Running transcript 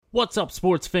What's up,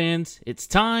 sports fans? It's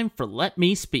time for Let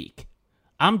Me Speak.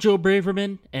 I'm Joe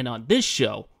Braverman, and on this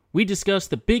show, we discuss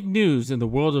the big news in the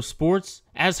world of sports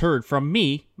as heard from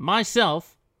me,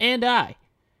 myself, and I.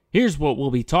 Here's what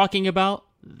we'll be talking about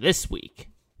this week.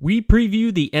 We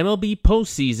preview the MLB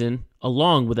postseason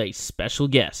along with a special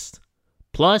guest.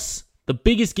 Plus, the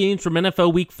biggest games from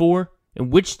NFL Week 4 and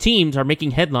which teams are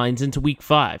making headlines into Week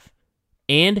 5.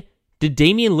 And did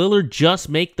Damian Lillard just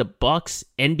make the Bucks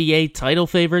NBA title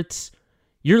favorites?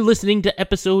 You're listening to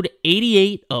episode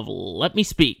 88 of Let Me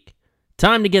Speak.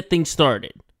 Time to get things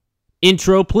started.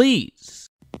 Intro, please.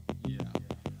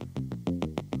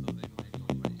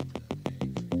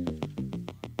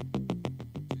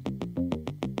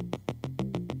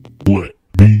 Let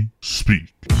me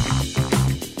speak.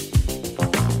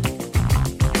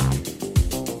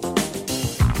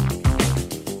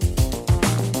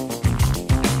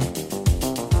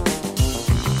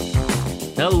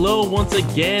 Hello once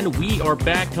again. We are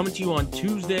back coming to you on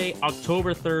Tuesday,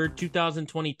 October 3rd,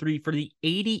 2023 for the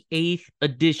 88th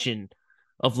edition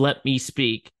of Let Me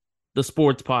Speak, the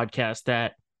sports podcast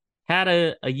that had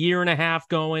a year and a half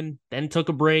going, then took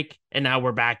a break, and now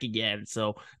we're back again.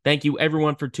 So thank you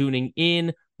everyone for tuning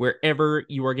in wherever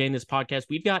you are getting this podcast.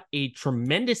 We've got a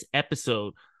tremendous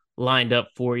episode lined up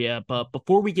for you. But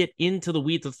before we get into the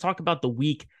weeds, let's talk about the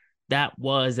week that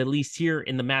was, at least here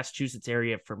in the Massachusetts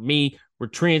area for me. We're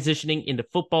transitioning into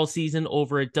football season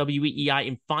over at WEEI,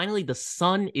 and finally the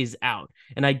sun is out.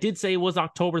 And I did say it was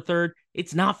October 3rd.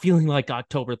 It's not feeling like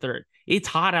October 3rd. It's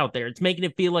hot out there. It's making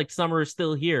it feel like summer is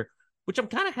still here, which I'm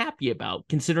kind of happy about,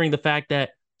 considering the fact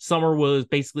that summer was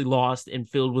basically lost and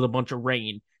filled with a bunch of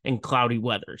rain and cloudy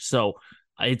weather. So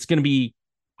it's going to be,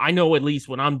 I know at least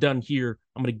when I'm done here,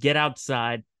 I'm going to get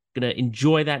outside, going to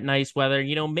enjoy that nice weather.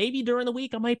 You know, maybe during the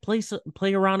week I might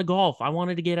play around a golf. I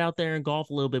wanted to get out there and golf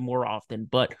a little bit more often,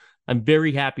 but I'm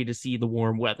very happy to see the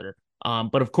warm weather.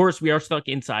 But of course, we are stuck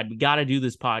inside. We got to do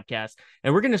this podcast,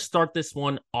 and we're going to start this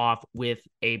one off with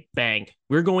a bang.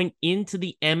 We're going into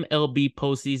the MLB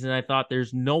postseason. I thought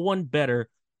there's no one better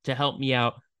to help me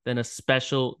out than a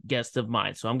special guest of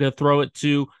mine. So I'm going to throw it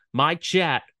to my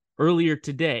chat earlier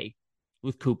today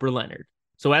with Cooper Leonard.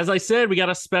 So as I said, we got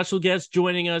a special guest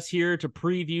joining us here to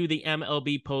preview the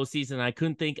MLB postseason. I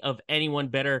couldn't think of anyone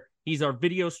better. He's our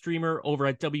video streamer over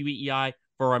at WEEI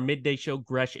for our midday show,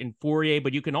 Gresh and Fourier.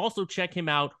 But you can also check him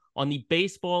out on the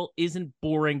Baseball Isn't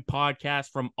Boring podcast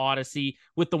from Odyssey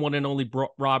with the one and only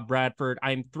Rob Bradford.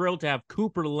 I'm thrilled to have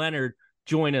Cooper Leonard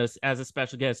join us as a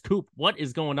special guest. Coop, what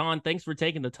is going on? Thanks for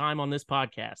taking the time on this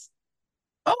podcast.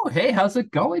 Oh, hey, how's it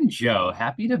going, Joe?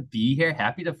 Happy to be here.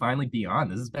 Happy to finally be on.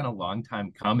 This has been a long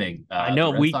time coming. I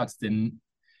know the Red Sox didn't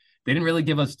really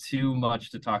give us too much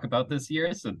to talk about this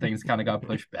year, so things kind of got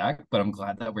pushed back. But I'm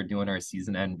glad that we're doing our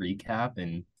season end recap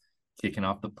and kicking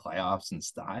off the playoffs in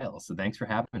style. So thanks for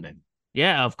having me.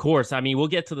 Yeah, of course. I mean, we'll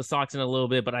get to the Sox in a little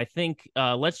bit, but I think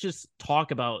let's just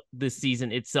talk about this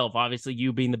season itself. Obviously,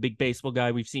 you being the big baseball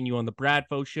guy, we've seen you on the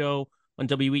Bradfo show on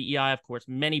WEEI, of course,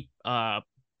 many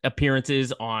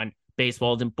appearances on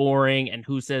Baseball Isn't Boring and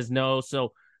Who Says No.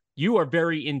 So you are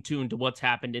very in tune to what's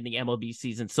happened in the MLB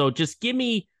season. So just give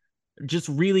me just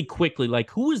really quickly, like,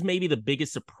 who is maybe the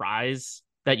biggest surprise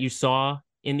that you saw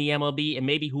in the MLB, and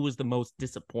maybe who was the most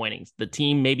disappointing? The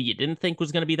team maybe you didn't think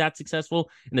was going to be that successful,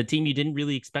 and the team you didn't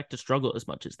really expect to struggle as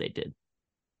much as they did.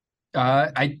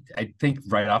 I think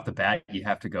right off the bat, you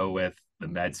have to go with the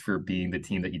Mets for being the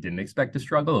team that you didn't expect to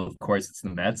struggle. Of course, it's the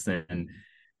Mets, and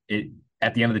it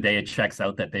at the end of the day, it checks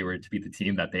out that they were to be the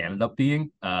team that they ended up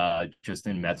being, just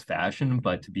in Mets fashion.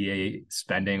 But to be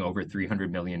spending over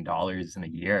 $300 million in a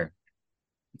year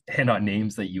and on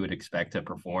names that you would expect to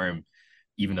perform,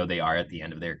 even though they are at the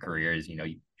end of their careers, you know,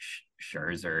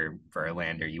 Scherzer,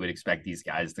 Verlander, you would expect these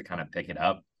guys to kind of pick it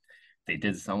up. They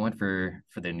did somewhat for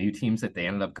the new teams that they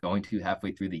ended up going to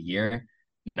halfway through the year,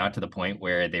 not to the point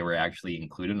where they were actually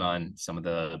included on some of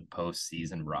the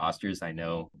postseason rosters.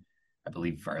 I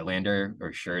believe Verlander or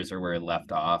Scherzer were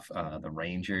left off, the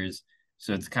Rangers.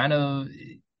 So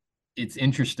it's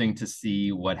interesting to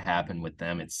see what happened with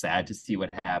them. It's sad to see what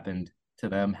happened to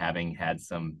them, having had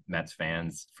some Mets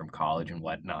fans from college and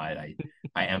whatnot. I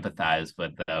empathize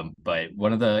with them. But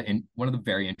one of the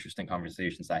very interesting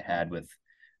conversations I had with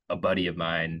a buddy of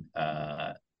mine,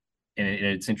 and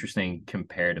it's interesting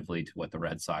comparatively to what the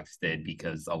Red Sox did,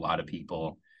 because a lot of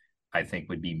people, I think,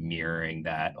 would be mirroring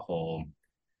that whole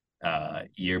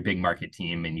you're a big market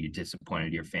team and you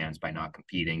disappointed your fans by not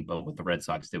competing. But what the Red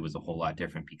Sox did was a whole lot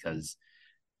different, because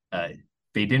they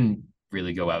didn't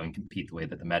really go out and compete the way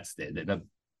that the Mets did. The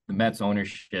Mets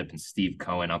ownership and Steve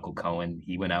Cohen, Uncle Cohen,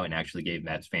 he went out and actually gave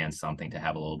Mets fans something to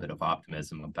have a little bit of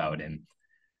optimism about. And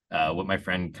What my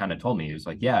friend kind of told me, he was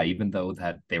like, yeah, even though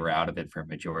that they were out of it for a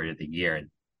majority of the year,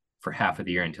 for half of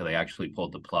the year until they actually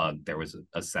pulled the plug, there was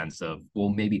a sense of, well,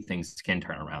 maybe things can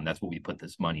turn around. That's what we put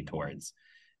this money towards.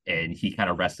 And he kind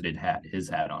of rested his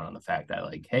hat on the fact that,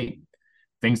 like, hey,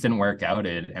 things didn't work out.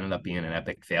 It ended up being an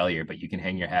epic failure, but you can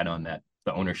hang your hat on that.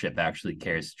 The ownership actually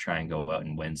cares to try and go out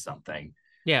and win something.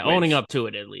 Yeah, owning up to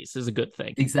it at least is a good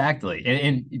thing. Exactly.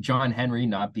 And John Henry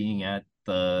not being at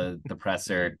the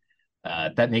presser,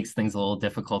 that makes things a little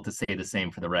difficult to say the same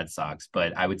for the Red Sox.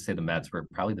 But I would say the Mets were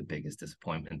probably the biggest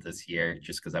disappointment this year,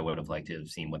 just because I would have liked to have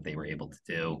seen what they were able to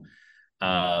do.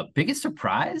 Biggest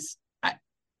surprise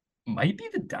might be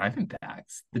the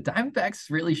Diamondbacks. The Diamondbacks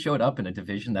really showed up in a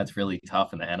division that's really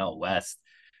tough in the NL West.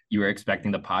 You were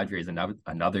expecting the Padres,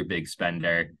 another big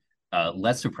spender.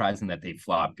 Less surprising that they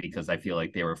flopped, because I feel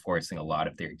like they were forcing a lot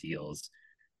of their deals.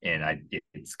 And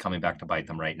it's coming back to bite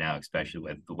them right now, especially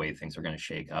with the way things are going to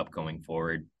shake up going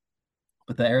forward.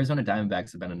 But the Arizona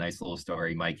Diamondbacks have been a nice little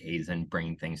story. Mike Hazen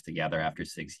bringing things together after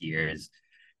 6 years.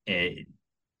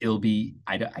 It'll be,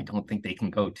 I don't think they can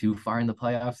go too far in the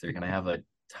playoffs. They're going to have a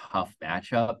tough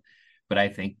matchup. But I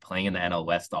think playing in the NL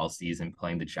West all season,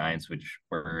 playing the Giants, which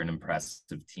were an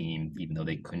impressive team, even though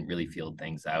they couldn't really field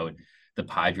things out. The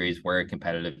Padres were a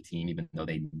competitive team, even though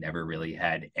they never really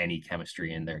had any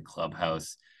chemistry in their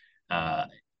clubhouse.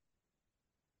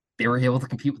 They were able to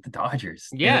compete with the Dodgers.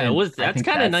 Yeah, that's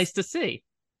kind of nice to see.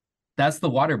 That's the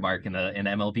watermark in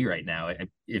MLB right now.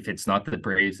 If it's not the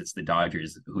Braves, it's the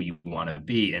Dodgers who you want to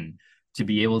be. And to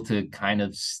be able to kind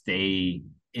of stay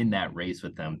in that race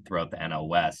with them throughout the NL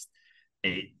West,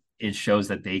 it shows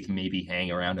that they can maybe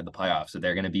hang around in the playoffs. So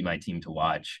they're going to be my team to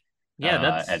watch.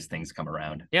 Yeah, as things come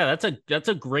around. Yeah, that's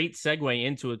a great segue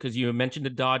into it, because you mentioned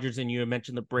the Dodgers and you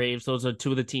mentioned the Braves. Those are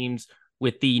two of the teams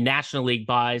with the National League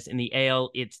buys. In the AL,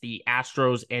 it's the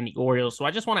Astros and the Orioles. So I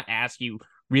just want to ask you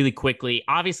really quickly.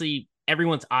 Obviously,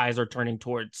 everyone's eyes are turning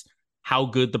towards how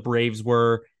good the Braves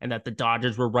were and that the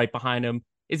Dodgers were right behind them.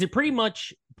 Is it pretty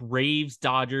much Braves,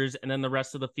 Dodgers, and then the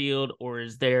rest of the field, or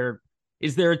is there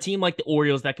a team like the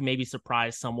Orioles that can maybe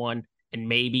surprise someone? And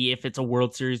maybe if it's a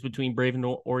World Series between Braves and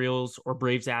Orioles, or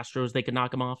Braves Astros, they could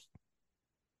knock them off?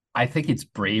 I think it's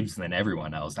Braves and then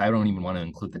everyone else. I don't even want to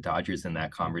include the Dodgers in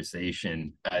that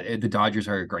conversation. The Dodgers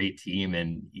are a great team,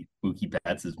 and Mookie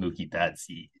Betts is Mookie Betts.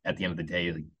 At the end of the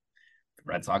day, the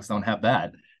Red Sox don't have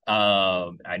that.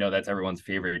 I know that's everyone's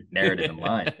favorite narrative in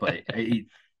line, but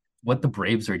what the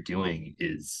Braves are doing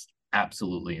is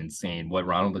absolutely insane. What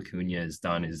Ronald Acuna has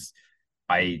done is,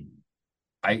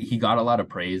 he got a lot of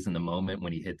praise in the moment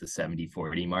when he hit the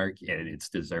 70-40 mark, and it's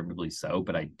deservedly so,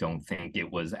 but I don't think it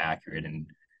was accurate. And,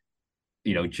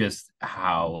 just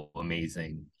how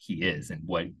amazing he is and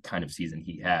what kind of season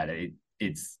he had.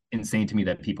 It's insane to me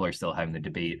that people are still having the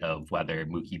debate of whether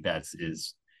Mookie Betts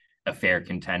is a fair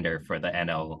contender for the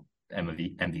NL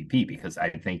MVP, because I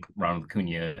think Ronald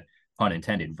Acuna, pun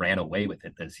intended, ran away with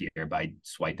it this year by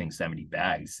swiping 70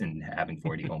 bags and having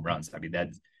 40 home runs. I mean,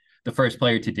 that's the first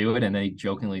player to do it, and they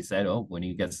jokingly said, "Oh, when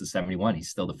he gets to 71, he's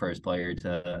still the first player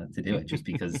to do it," just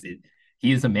because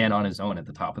he is a man on his own at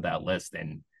the top of that list.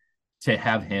 And to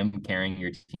have him carrying your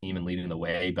team and leading the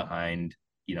way behind,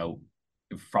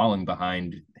 falling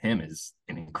behind him is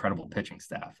an incredible pitching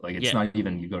staff. Like, it's not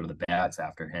even you go to the bats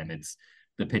after him; it's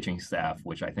the pitching staff,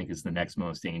 which I think is the next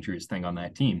most dangerous thing on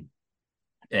that team.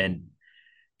 And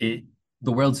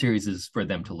the World Series is for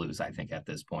them to lose, I think, at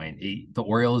this point. The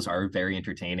Orioles are very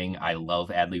entertaining. I love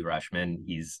Adley Rutschman.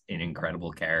 He's an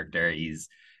incredible character. He's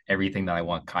everything that I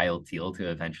want Kyle Teal to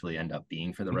eventually end up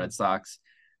being for the Red Sox.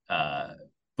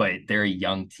 But they're a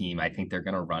young team. I think they're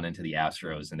going to run into the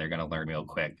Astros, and they're going to learn real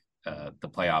quick. The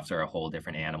playoffs are a whole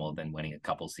different animal than winning a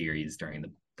couple series during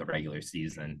the regular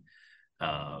season.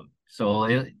 So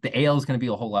the AL is going to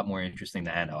be a whole lot more interesting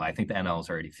than NL. I think the NL is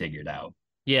already figured out.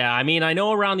 Yeah, I mean, I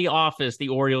know around the office, the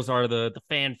Orioles are the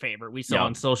fan favorite we saw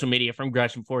on social media from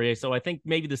Gresham Fourier. So I think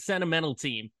maybe the sentimental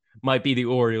team might be the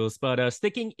Orioles. But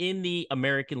sticking in the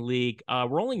American League,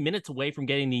 we're only minutes away from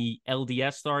getting the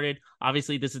LDS started.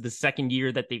 Obviously, this is the second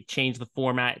year that they've changed the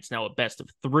format. It's now a best of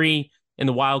 3 in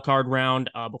the wild card round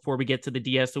before we get to the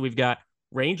DS. So we've got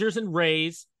Rangers and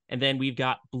Rays, and then we've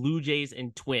got Blue Jays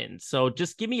and Twins. So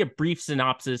just give me a brief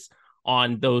synopsis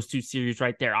on those two series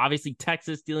right there. Obviously,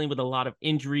 Texas dealing with a lot of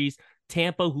injuries.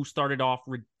 Tampa, who started off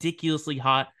ridiculously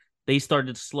hot, they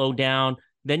started to slow down.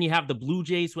 Then you have the Blue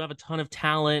Jays, who have a ton of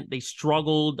talent. They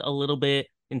struggled a little bit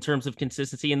in terms of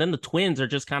consistency. And then the Twins are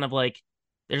just kind of like,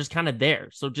 they're just kind of there.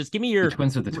 So just give me your... The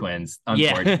Twins are the Twins,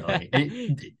 unfortunately.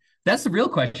 Yeah. That's the real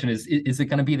question is it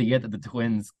going to be the year that the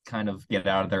Twins kind of get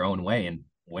out of their own way and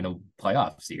win a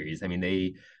playoff series. I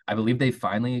mean, I believe they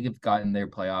finally have gotten their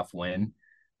playoff win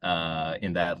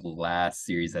in that last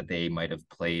series that they might have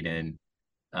played in.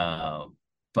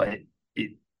 But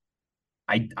it,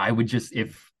 I would just,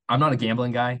 if I'm not a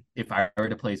gambling guy, if I were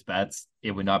to place bets,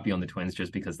 it would not be on the Twins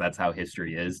just because that's how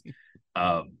history is.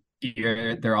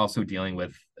 They're also dealing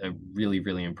with a really,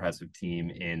 really impressive team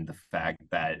in the fact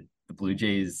that the Blue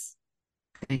Jays,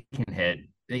 they can hit.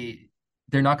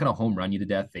 They're not going to home run you to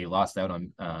death. They lost out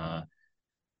on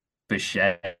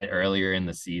Bichette earlier in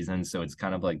the season, so it's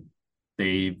kind of like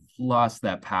they've lost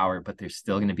that power, but they're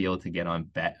still going to be able to get on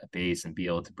base and be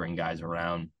able to bring guys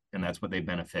around, and that's what they've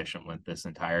been efficient with this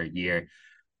entire year.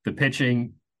 The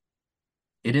pitching,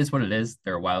 it is what it is.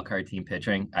 They're a wild card team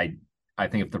pitching. I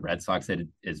think if the Red Sox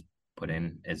is put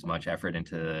in as much effort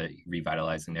into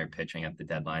revitalizing their pitching at the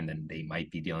deadline, then they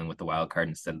might be dealing with the wild card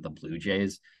instead of the Blue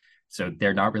Jays. So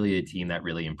they're not really a team that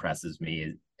really impresses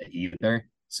me either.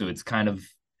 So it's kind of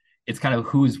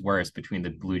who's worse between the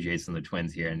Blue Jays and the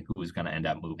Twins here, and who's going to end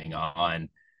up moving on.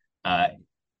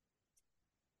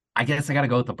 I guess I got to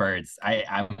go with the Birds.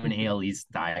 I'm an AL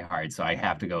East diehard, so I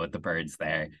have to go with the Birds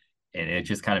there. And it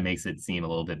just kind of makes it seem a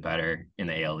little bit better in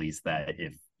the AL East that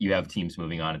if you have teams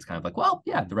moving on, it's kind of like, well,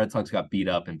 yeah, the Red Sox got beat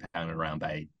up and pounded around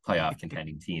by playoff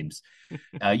contending teams.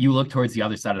 You look towards the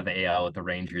other side of the AL with the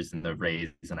Rangers and the Rays,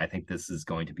 and I think this is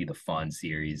going to be the fun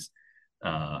series.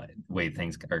 Way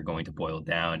things are going to boil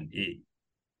down.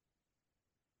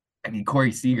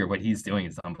 Corey Seager, what he's doing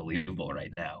is unbelievable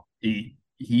right now.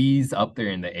 He's up there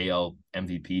in the AL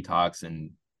MVP talks,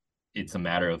 and it's a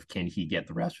matter of can he get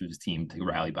the rest of his team to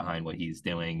rally behind what he's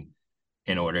doing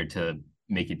in order to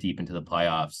make it deep into the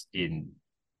playoffs.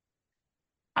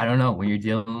 I don't know, when you're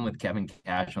dealing with Kevin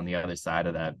Cash on the other side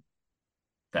of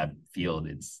that field,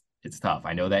 it's tough.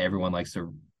 I know that everyone likes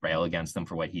to rail against him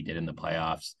for what he did in the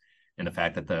playoffs and the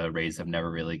fact that the Rays have never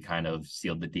really kind of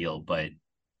sealed the deal. But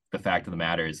the fact of the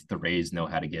matter is the Rays know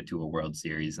how to get to a World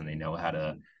Series, and they know how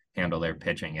to handle their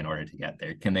pitching in order to get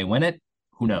there. Can they win it?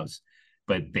 Who knows?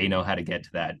 But they know how to get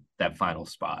to that final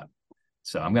spot.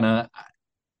 So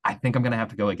I think I'm gonna have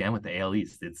to go again with the AL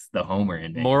East. It's the homer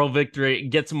in me. Moral victory.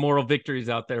 Get some moral victories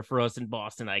out there for us in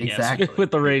Boston, I guess, exactly.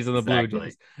 with the Rays and the Blue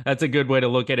Jays. That's a good way to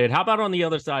look at it. How about on the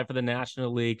other side for the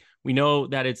National League? We know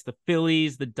that it's the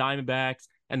Phillies, the Diamondbacks,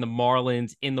 and the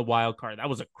Marlins in the wild card. That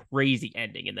was a crazy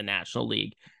ending in the National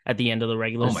League at the end of the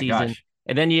regular season. Gosh.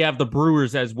 And then you have the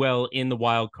Brewers as well in the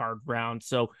wild card round.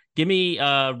 So give me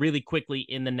really quickly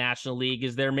in the National League,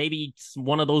 is there maybe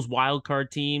one of those wild card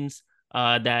teams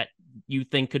that you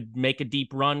think could make a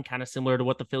deep run, kind of similar to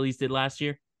what the Phillies did last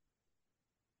year?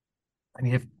 I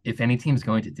mean, if any team's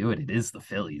going to do it, it is the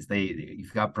Phillies.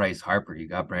 You've got Bryce Harper, you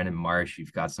got Brandon Marsh,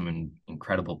 you've got some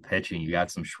incredible pitching, you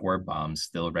got some Schwarber bombs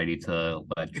still ready to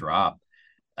let drop.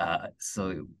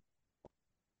 So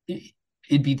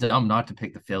it'd be dumb not to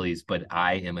pick the Phillies, but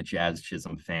I am a Jazz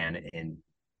Chisholm fan, and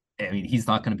I mean, he's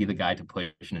not going to be the guy to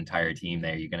push an entire team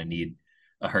there. You're going to need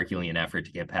a Herculean effort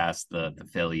to get past the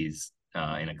Phillies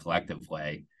in a collective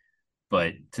way.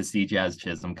 But to see Jazz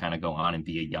Chisholm kind of go on and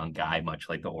be a young guy, much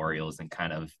like the Orioles, and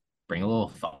kind of bring a little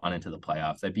fun into the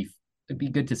playoffs, it'd be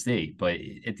good to see. But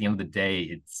at the end of the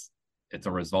day, it's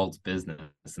a results business,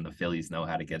 and the Phillies know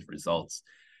how to get results.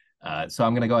 So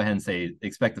I'm going to go ahead and say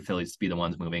expect the Phillies to be the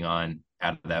ones moving on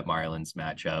out of that Marlins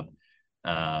matchup.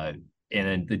 And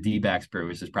then the D-backs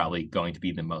Brewers is probably going to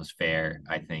be the most fair,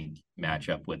 I think,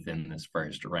 matchup within this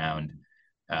first round.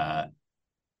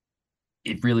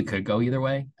 It really could go either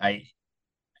way.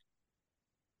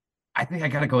 I think I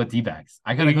got to go with D-backs.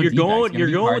 I got to go. You're going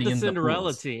with the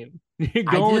Cinderella team. You're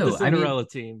going with the Cinderella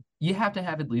team. You have to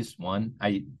have at least one.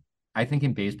 I think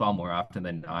in baseball, more often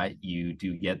than not, you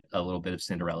do get a little bit of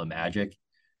Cinderella magic.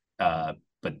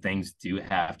 But things do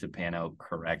have to pan out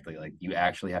correctly. Like, you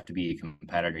actually have to be a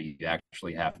competitor. You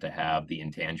actually have to have the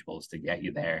intangibles to get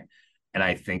you there. And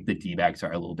I think the D-backs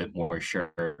are a little bit more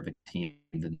sure of a team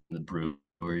than the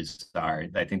Brewers are.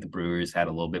 I think the Brewers had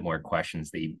a little bit more questions.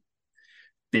 They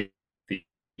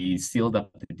sealed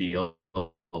up the deal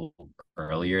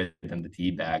earlier than the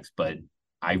D-backs, but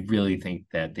I really think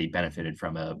that they benefited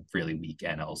from a really weak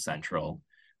NL Central,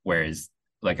 whereas,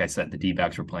 like I said, the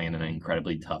D-backs were playing in an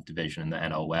incredibly tough division in the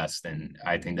NL West, and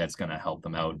I think that's going to help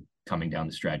them out coming down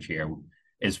the stretch here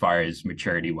as far as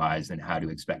maturity-wise and how to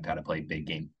expect how to play big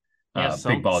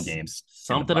ball games.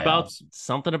 Something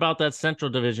about that Central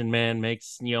division, man,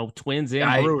 makes Twins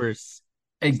and Brewers.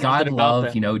 And Something God about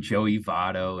love, that. Joey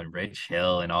Votto and Rich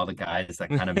Hill and all the guys that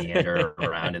kind of meander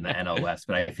around in the NL West.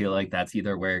 But I feel like that's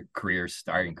either where careers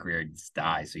start and careers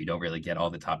die. So you don't really get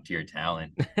all the top tier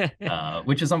talent,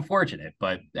 which is unfortunate.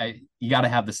 But you got to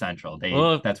have the Central.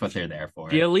 Well, That's what they're there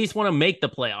if you for. at least want to make the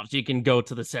playoffs, you can go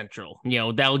to the Central.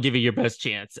 That'll give you your best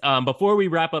chance. Before we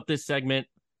wrap up this segment,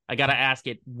 I got to ask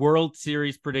it. World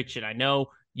Series prediction. I know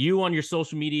you on your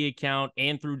social media account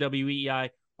and through WEEI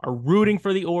are rooting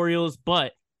for the Orioles,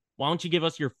 but why don't you give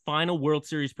us your final World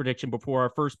Series prediction before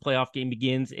our first playoff game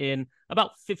begins in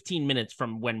about 15 minutes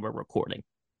from when we're recording?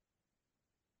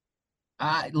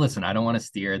 Listen, I don't want to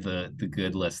steer the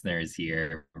good listeners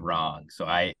here wrong. So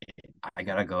I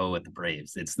gotta go with the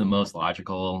Braves. It's the most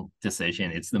logical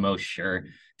decision. It's the most sure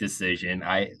decision.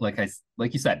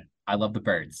 Like you said, I love the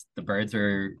Birds. The Birds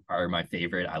are my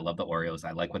favorite. I love the Orioles.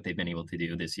 I like what they've been able to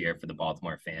do this year for the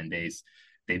Baltimore fan base.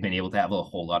 They've been able to have a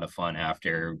whole lot of fun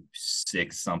after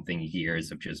 6 something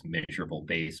years of just miserable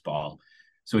baseball.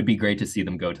 So it'd be great to see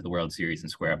them go to the World Series and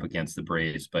square up against the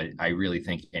Braves. But I really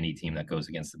think any team that goes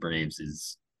against the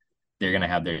Braves they're going to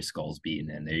have their skulls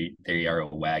beaten, and they are a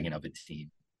wagon of a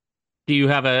team. Do you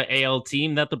have a AL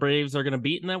team that the Braves are going to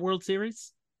beat in that World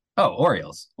Series? Oh,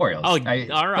 Orioles. Oh, all They'll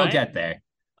right. get there.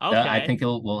 I Okay. think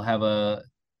we'll have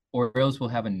Orioles will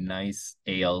have a nice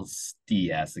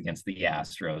ALCS against the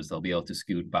Astros. They'll be able to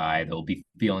scoot by. They'll be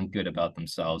feeling good about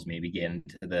themselves. Maybe get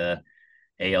into the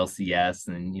ALCS,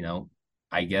 and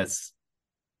I guess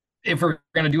if we're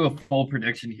gonna do a full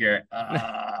prediction here,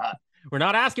 We're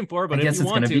not asking for it, I but if guess you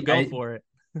it's want gonna to, be. go for it.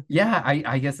 Yeah,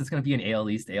 I guess it's gonna be an AL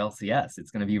East ALCS.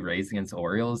 It's gonna be Rays against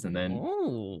Orioles, and then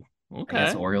Oh, I guess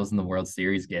okay. Orioles in the World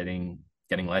Series getting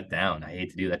let down. I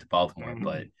hate to do that to Baltimore,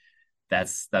 but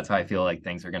that's how I feel like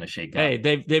things are gonna shake Hey,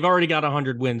 up. they've already got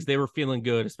 100 wins. They were feeling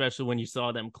good, especially when you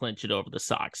saw them clinch it over the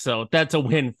Sox. So that's a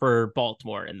win for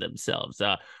Baltimore and themselves.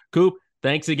 Coop,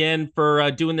 thanks again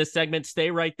for doing this segment. Stay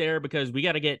right there because we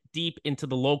got to get deep into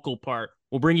the local part.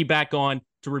 We'll bring you back on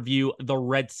to review the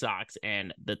Red Sox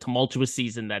and the tumultuous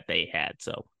season that they had.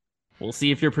 So we'll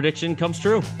see if your prediction comes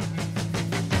true.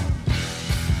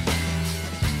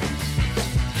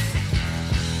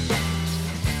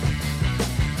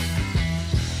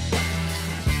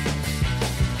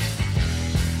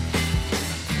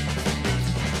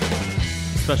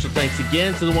 Special thanks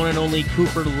again to the one and only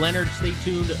Cooper Leonard. Stay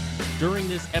tuned during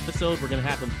this episode. We're going to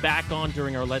have him back on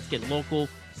during our Let's Get Local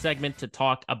segment to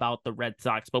talk about the Red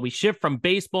Sox. But we shift from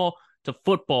baseball to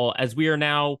football as we are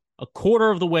now a quarter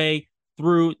of the way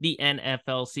through the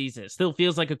NFL season. It still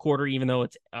feels like a quarter, even though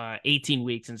it's 18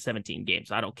 weeks and 17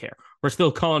 games. I don't care. We're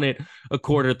still calling it a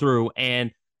quarter through.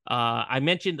 And I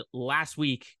mentioned last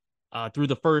week through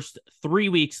the first 3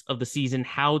 weeks of the season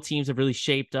how teams have really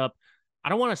shaped up. I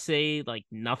don't want to say like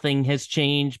nothing has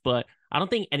changed, but I don't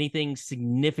think anything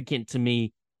significant to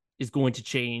me is going to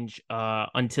change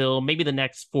until maybe the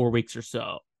next 4 weeks or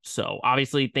so. So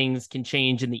obviously things can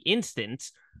change in the instant,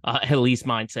 at least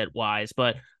mindset wise,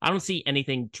 but I don't see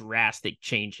anything drastic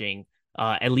changing,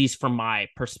 at least from my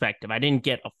perspective. I didn't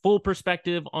get a full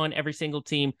perspective on every single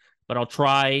team, but I'll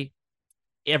try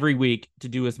every week to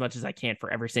do as much as I can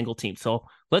for every single team. So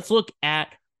let's look at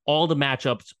all the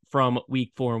matchups from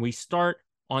week 4. And we start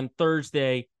on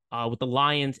Thursday with the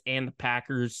Lions and the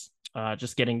Packers.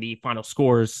 Just getting the final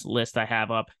scores list I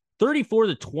have up.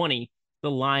 34-20,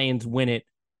 the Lions win it.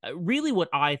 Really what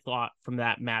I thought from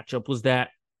that matchup was that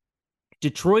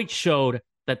Detroit showed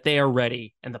that they are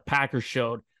ready and the Packers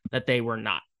showed that they were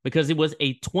not because it was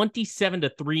a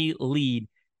 27-3 lead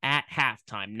at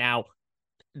halftime. Now,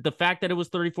 the fact that it was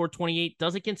 34-28,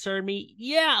 does it concern me?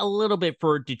 Yeah, a little bit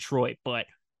for Detroit, but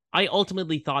I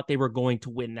ultimately thought they were going to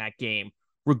win that game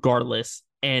regardless.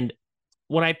 And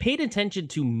what I paid attention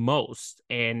to most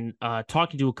and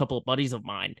talking to a couple of buddies of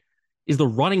mine is the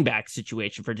running back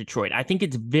situation for Detroit. I think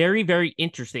it's very, very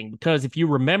interesting because if you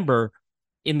remember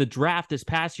in the draft this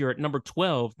past year at number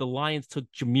 12, the Lions took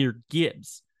Jahmyr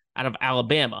Gibbs out of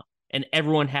Alabama, and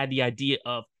everyone had the idea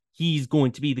of he's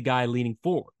going to be the guy leaning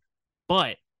forward.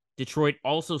 But Detroit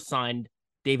also signed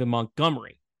David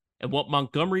Montgomery. And what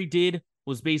Montgomery did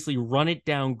was basically run it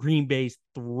down Green Bay's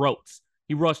throats.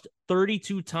 He rushed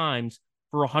 32 times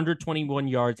for 121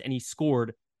 yards, and he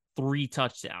scored 3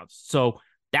 touchdowns. So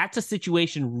that's a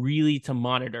situation really to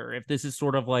monitor. If this is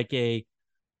sort of like a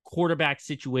quarterback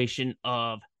situation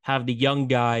of have the young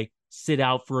guy sit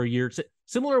out for a year,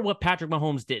 similar to what Patrick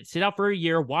Mahomes did, sit out for a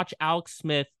year, watch Alex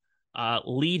Smith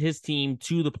lead his team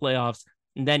to the playoffs,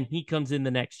 and then he comes in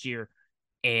the next year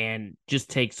and just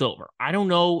takes over. I don't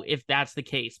know if that's the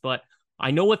case, but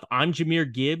I know if I'm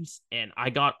Jahmyr Gibbs and I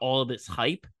got all of this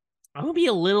hype, I'm going to be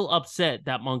a little upset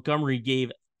that Montgomery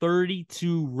gave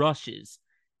 32 rushes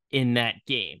in that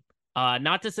game.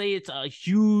 Not to say it's a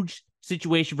huge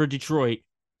situation for Detroit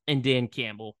and Dan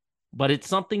Campbell, but it's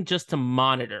something just to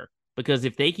monitor, because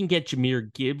if they can get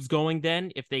Jahmyr Gibbs going,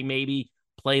 then if they maybe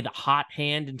play the hot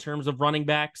hand in terms of running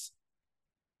backs,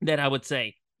 then I would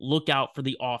say look out for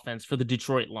the offense for the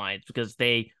Detroit Lions, because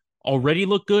they already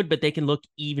look good, but they can look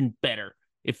even better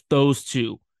if those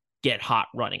two get hot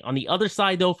running. On the other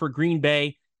side, though, for Green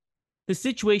Bay, the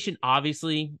situation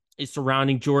obviously is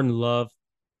surrounding Jordan Love,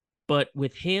 but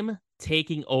with him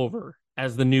taking over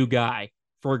as the new guy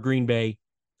for Green Bay,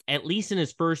 at least in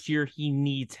his first year, he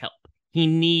needs help. He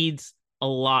needs a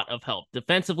lot of help.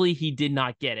 Defensively, he did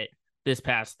not get it this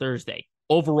past Thursday.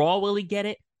 Overall, will he get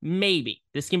it? Maybe.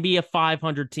 This can be a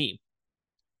 500 team.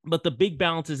 But the big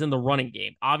balance is in the running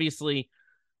game. Obviously,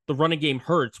 the running game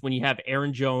hurts when you have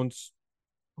Aaron Jones,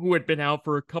 who had been out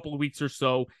for a couple of weeks or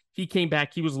so. He came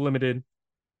back, he was limited,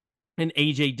 and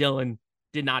A.J. Dillon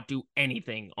did not do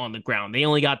anything on the ground. They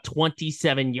only got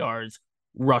 27 yards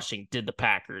rushing, did the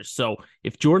Packers. So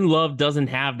if Jordan Love doesn't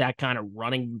have that kind of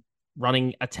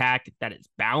running attack that is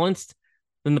balanced,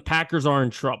 then the Packers are in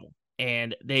trouble.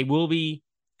 And they will be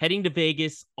heading to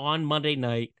Vegas on Monday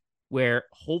night, where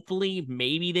hopefully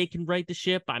maybe they can right the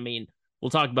ship. I mean, we'll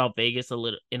talk about Vegas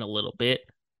in a little bit,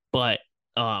 but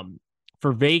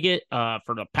for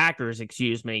the Packers,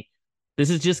 excuse me, this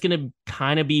is just going to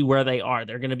kind of be where they are.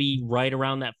 They're going to be right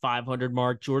around that 500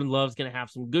 mark. Jordan Love's going to have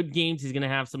some good games. He's going to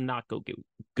have some not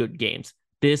good games.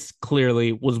 This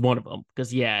clearly was one of them,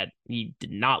 because he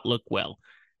did not look well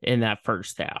in that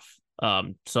first half.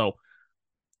 So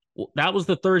that was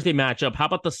the Thursday matchup. How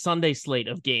about the Sunday slate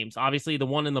of games? Obviously, the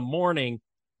one in the morning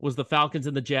was the Falcons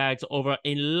and the Jags over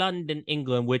in London,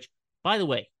 England, which, by the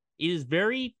way, it is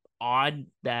very odd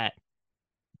that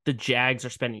the Jags are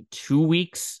spending 2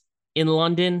 weeks in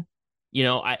London. You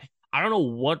know, I don't know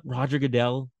what Roger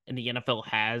Goodell and the NFL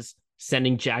has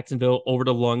sending Jacksonville over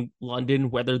to London,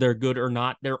 whether they're good or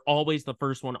not. They're always the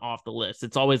first one off the list.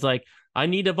 It's always like, I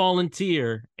need a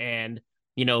volunteer. And,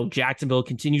 you know, Jacksonville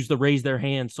continues to raise their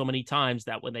hands so many times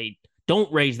that when they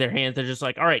don't raise their hands, they're just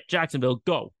like, all right, Jacksonville,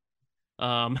 go.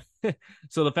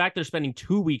 So the fact they're spending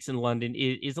 2 weeks in London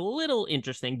is a little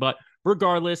interesting, but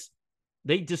regardless,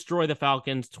 they destroy the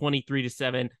Falcons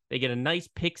 23-7. They get a nice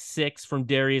pick six from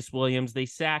Darius Williams. They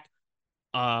sack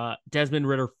Desmond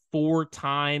Ridder 4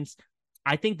 times.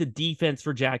 I think the defense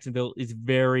for Jacksonville is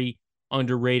very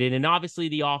underrated. And obviously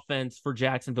the offense for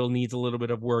Jacksonville needs a little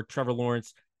bit of work. Trevor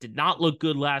Lawrence did not look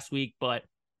good last week, but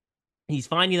he's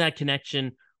finding that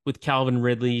connection with Calvin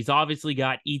Ridley. He's obviously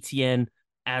got ETN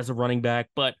as a running back,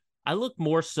 but I look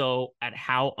more so at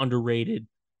how underrated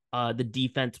the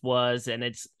defense was, and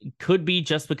it could be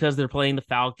just because they're playing the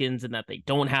Falcons and that they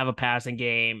don't have a passing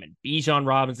game, and Bijan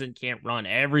Robinson can't run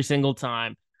every single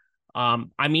time.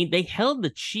 I mean, they held the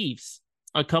Chiefs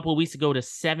a couple of weeks ago to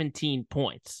 17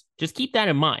 points. Just keep that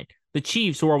in mind. The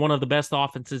Chiefs, who are one of the best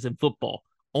offenses in football,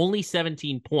 only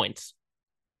 17 points.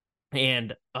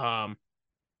 And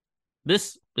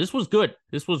this was good.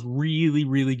 This was really,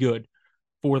 really good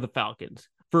for the Falcons.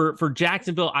 For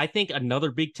Jacksonville, I think another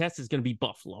big test is going to be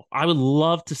Buffalo. I would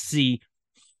love to see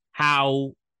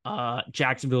how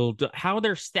Jacksonville, how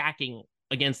they're stacking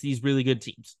against these really good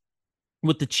teams.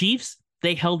 With the Chiefs,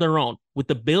 they held their own. With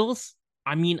the Bills,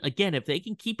 I mean, again, if they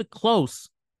can keep it close,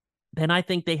 then I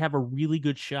think they have a really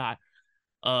good shot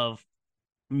of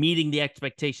meeting the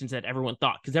expectations that everyone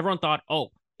thought. Because everyone thought, oh,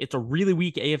 it's a really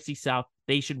weak AFC South.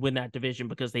 They should win that division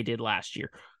because they did last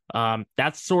year.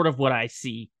 That's sort of what I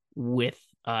see with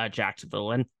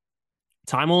Jacksonville, and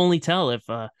time will only tell if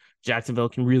Jacksonville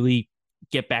can really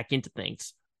get back into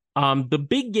things. The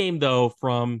big game, though,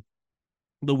 from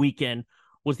the weekend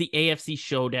was the AFC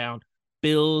showdown,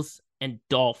 Bills and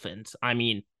Dolphins. I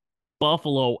mean,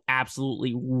 Buffalo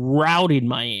absolutely routed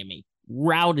Miami,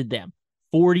 routed them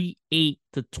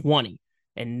 48-20.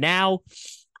 And now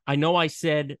I know I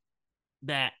said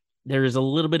that there is a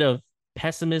little bit of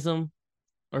pessimism,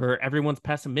 or everyone's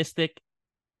pessimistic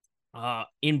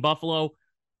in Buffalo,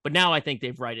 but now I think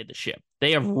they've righted the ship.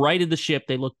 They have righted the ship.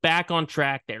 They look back on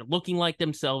track. They're looking like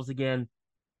themselves again.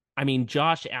 I mean,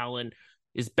 Josh Allen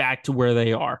is back to where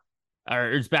they are,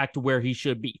 or is back to where he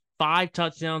should be. 5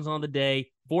 touchdowns on the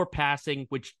day, 4 passing,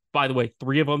 which, by the way,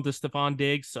 3 of them to Stephon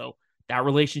Diggs, so that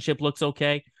relationship looks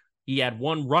okay. He had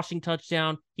 1 rushing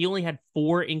touchdown. He only had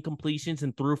 4 incompletions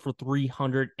and threw for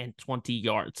 320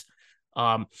 yards.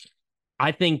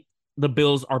 I think the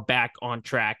Bills are back on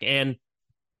track. And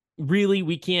really,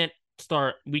 we can't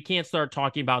start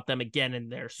talking about them again in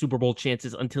their Super Bowl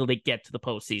chances until they get to the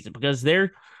postseason, because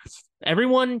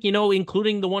everyone,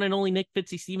 including the one and only Nick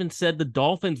Fitzstevens, said the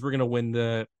Dolphins were going to win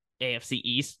the AFC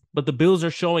East, but the Bills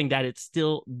are showing that it's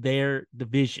still their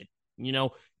division.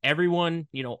 Everyone,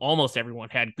 almost everyone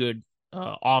had good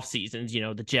off seasons.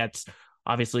 The Jets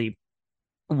obviously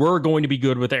were going to be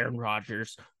good with Aaron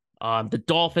Rodgers. The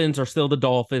Dolphins are still the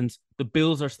Dolphins. The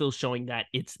Bills are still showing that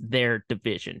it's their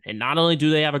division. And not only do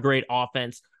they have a great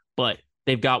offense, but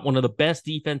they've got one of the best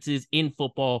defenses in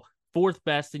football, fourth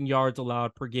best in yards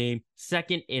allowed per game,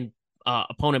 second in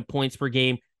opponent points per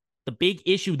game. The big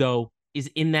issue, though, is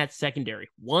in that secondary.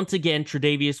 Once again,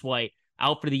 Tre'Davious White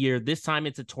out for the year. This time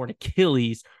it's a torn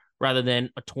Achilles rather than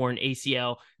a torn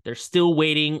ACL. They're still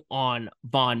waiting on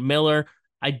Von Miller.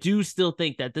 I do still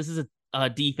think that this is a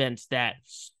defense that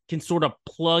can sort of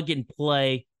plug and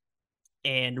play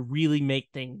and really make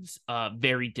things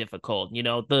very difficult.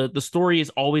 The story is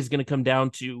always going to come down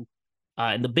to,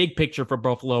 in the big picture for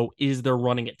Buffalo, is their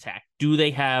running attack. Do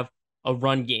they have a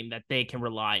run game that they can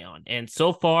rely on? And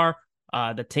so far,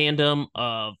 the tandem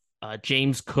of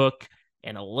James Cook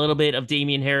and a little bit of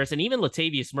Damian Harris and even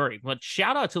Latavius Murray. But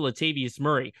shout out to Latavius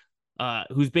Murray,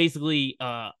 who's basically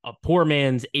a poor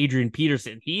man's Adrian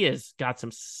Peterson. He has got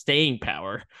some staying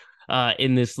power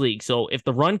in this league. So if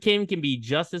the run game can be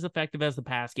just as effective as the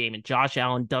pass game and Josh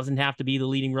Allen doesn't have to be the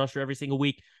leading rusher every single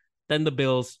week, then the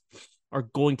Bills are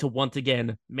going to once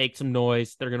again make some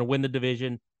noise. They're going to win the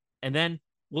division. And then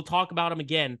we'll talk about them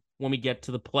again when we get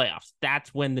to the playoffs.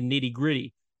 That's when the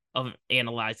nitty-gritty of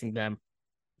analyzing them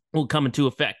will come into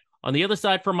effect. On the other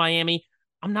side for Miami,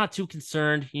 I'm not too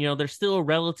concerned. They're still a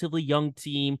relatively young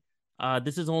team.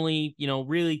 This is only,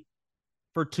 really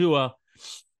for Tua.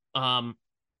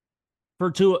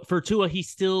 For Tua, he's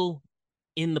still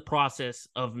in the process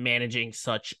of managing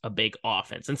such a big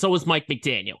offense. And so is Mike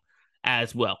McDaniel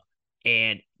as well.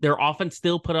 And their offense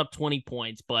still put up 20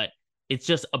 points, but it's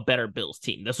just a better Bills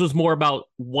team. This was more about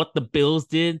what the Bills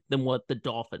did than what the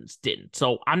Dolphins didn't.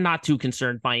 So I'm not too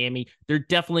concerned, Miami. They're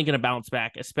definitely going to bounce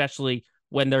back, especially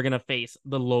when they're going to face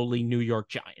the lowly New York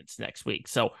Giants next week.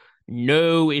 So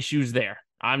no issues there.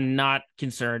 I'm not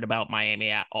concerned about Miami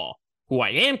at all. Who I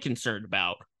am concerned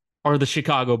about are the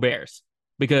Chicago Bears,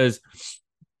 because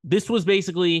this was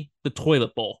basically the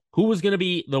toilet bowl. Who was going to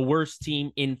be the worst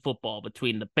team in football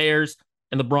between the Bears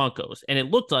and the Broncos? And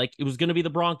it looked like it was going to be the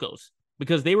Broncos,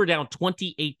 because they were down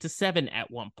 28-7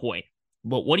 at one point.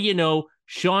 But what do you know?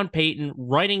 Sean Payton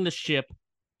righting the ship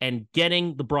and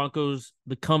getting the Broncos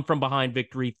the come from behind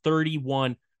victory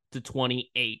 31-28.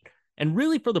 And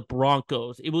really for the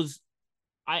Broncos, it was,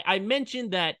 I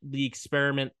mentioned that the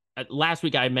experiment last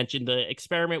week. I mentioned the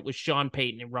experiment with Sean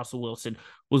Payton and Russell Wilson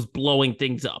was blowing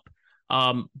things up.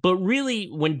 But really,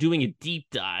 when doing a deep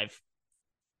dive,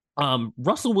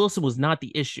 Russell Wilson was not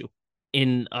the issue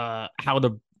in how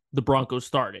the Broncos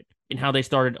started and how they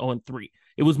started 0-3.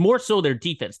 It was more so their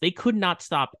defense. They could not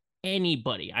stop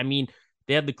anybody. I mean,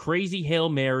 they had the crazy Hail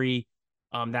Mary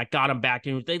that got them back.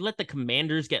 And they let the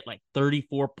Commanders get like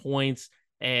 34 points,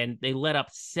 and they let up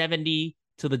 70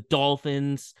 to the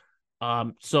Dolphins.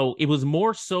 So it was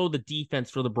more so the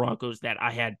defense for the Broncos that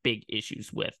I had big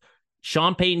issues with.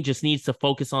 Sean Payton just needs to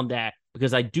focus on that,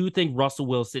 because I do think Russell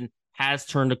Wilson has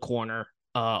turned a corner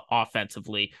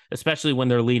offensively, especially when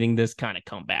they're leading this kind of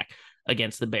comeback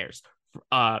against the Bears.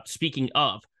 Speaking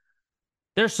of,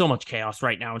 there's so much chaos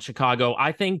right now in Chicago.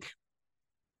 I think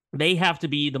they have to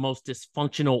be the most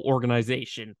dysfunctional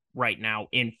organization right now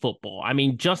in football. I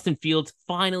mean, Justin Fields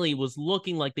finally was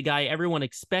looking like the guy everyone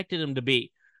expected him to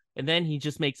be. And then he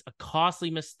just makes a costly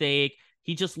mistake.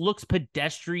 He just looks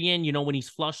pedestrian, when he's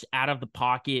flushed out of the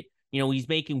pocket. He's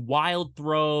making wild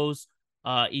throws.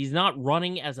 He's not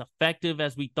running as effective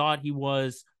as we thought he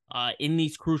was in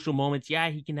these crucial moments. Yeah,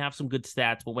 he can have some good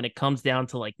stats, but when it comes down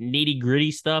to like nitty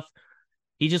gritty stuff,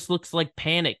 he just looks like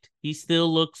panicked. He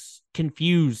still looks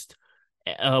confused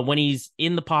when he's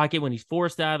in the pocket, when he's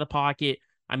forced out of the pocket.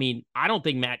 I mean, I don't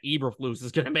think Matt Eberflus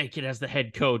is going to make it as the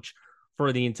head coach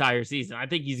for the entire season. I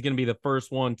think he's going to be the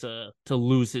first one to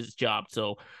lose his job.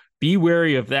 So be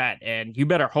wary of that. And you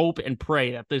better hope and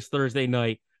pray that this Thursday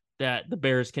night that the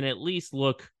Bears can at least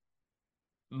look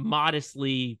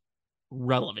modestly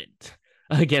relevant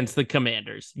against the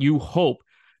Commanders. You hope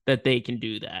that they can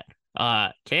do that.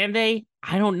 Can they?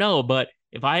 I don't know. But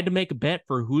if I had to make a bet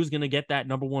for who's going to get that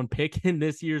number one pick in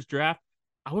this year's draft,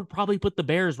 I would probably put the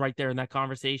Bears right there in that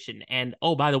conversation. And,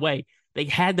 oh, by the way, they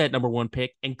had that number one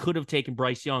pick and could have taken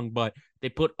Bryce Young, but they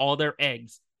put all their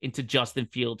eggs into Justin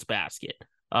Fields' basket.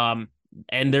 And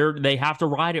they have to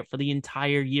ride it for the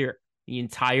entire year. the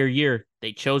entire year.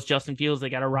 They chose Justin Fields. They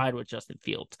got to ride with Justin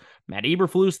Fields. Matt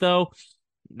Eberflus, though,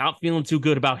 not feeling too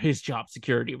good about his job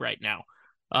security right now.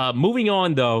 Moving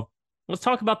on, though, let's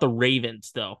talk about the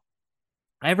Ravens, though.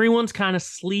 Everyone's kind of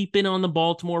sleeping on the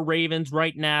Baltimore Ravens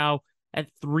right now at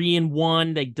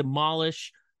 3-1. They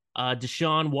demolish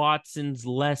Deshaun Watson's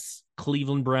less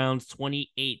Cleveland Browns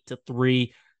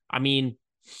 28-3. I mean,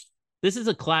 this is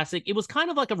a classic. It was kind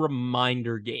of like a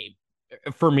reminder game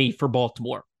for me for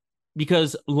Baltimore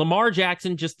because Lamar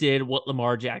Jackson just did what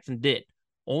Lamar Jackson did.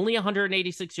 Only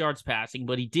 186 yards passing,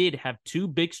 but he did have 2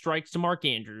 big strikes to Mark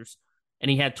Andrews, and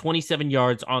he had 27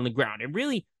 yards on the ground. And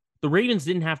really, the Ravens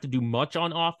didn't have to do much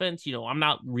on offense. You know, I'm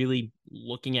not really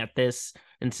looking at this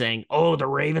and saying, oh, the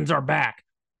Ravens are back.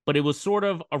 But it was sort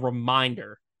of a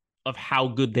reminder of how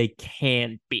good they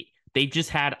can be. They've just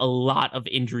had a lot of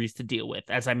injuries to deal with,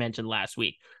 as I mentioned last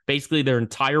week. Basically, their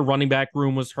entire running back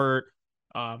room was hurt.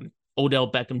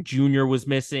 Odell Beckham Jr. was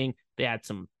missing. They had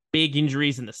some big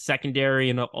injuries in the secondary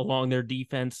and along their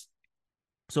defense.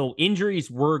 So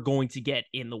injuries were going to get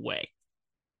in the way.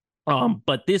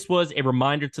 But this was a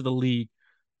reminder to the league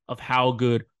of how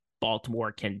good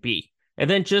Baltimore can be. And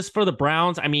then just for the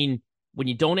Browns, I mean, when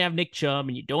you don't have Nick Chubb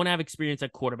and you don't have experience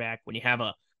at quarterback, when you have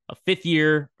a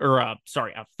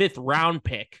fifth round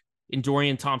pick in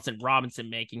Dorian Thompson-Robinson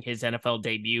making his NFL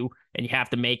debut, and you have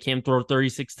to make him throw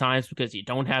 36 times because you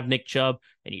don't have Nick Chubb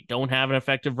and you don't have an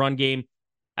effective run game,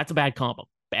 that's a bad combo.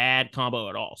 Bad combo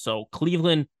at all. So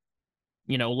Cleveland,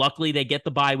 you know, luckily they get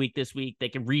the bye week this week. They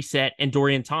can reset, and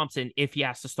Dorian Thompson, if he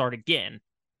has to start again,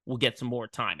 will get some more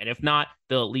time. And if not,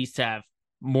 they'll at least have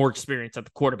more experience at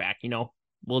the quarterback. You know,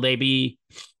 will they be,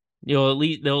 you know,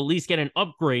 they'll at least get an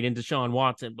upgrade into Deshaun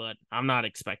Watson, but I'm not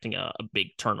expecting a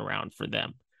big turnaround for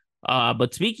them.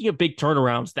 But speaking of big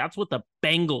turnarounds, that's what the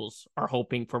Bengals are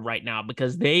hoping for right now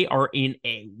because they are in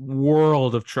a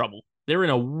world of trouble. They're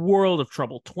in a world of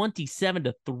trouble.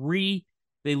 27-3.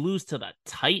 They lose to the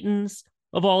Titans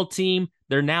of all team.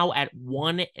 They're now at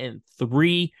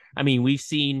 1-3. I mean,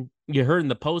 you heard in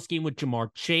the post game with Jamar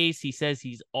Chase, he says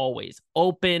he's always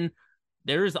open.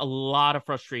 There's a lot of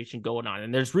frustration going on.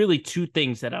 And there's really 2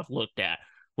 things that I've looked at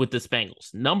with this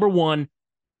Bengals. Number one,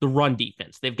 the run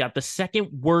defense. They've got the second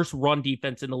worst run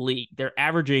defense in the league. Their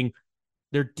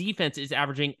defense is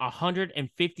averaging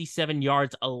 157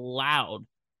 yards allowed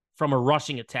from a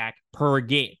rushing attack per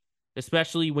game,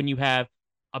 especially when you have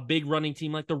a big running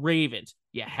team like the Ravens.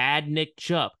 You had Nick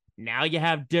Chubb. Now you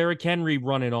have Derrick Henry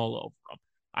running all over them.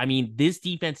 I mean, this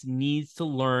defense needs to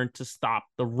learn to stop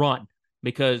the run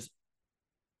because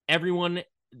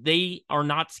they are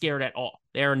not scared at all.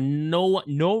 There are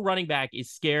no running back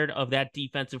is scared of that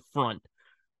defensive front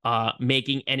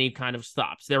making any kind of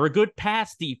stops. They're a good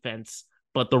pass defense,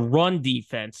 but the run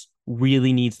defense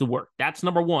really needs to work. That's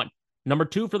number one. Number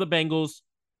 2 for the Bengals,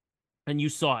 and you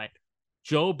saw it.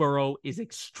 Joe Burrow is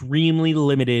extremely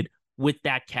limited with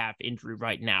that calf injury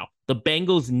right now. The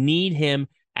Bengals need him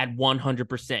at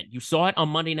 100%. You saw it on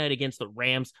Monday night against the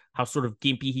Rams, how sort of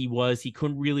gimpy he was. He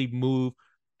couldn't really move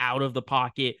out of the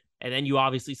pocket. And then you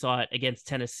obviously saw it against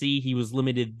Tennessee. He was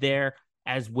limited there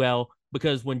as well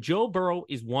because when Joe Burrow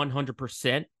is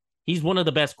 100%, he's one of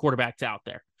the best quarterbacks out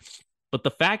there. But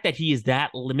the fact that he is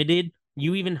that limited,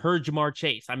 you even heard Jamar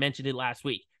Chase. I mentioned it last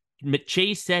week.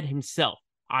 Chase said himself,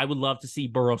 I would love to see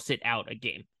Burrow sit out a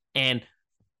game. And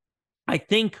I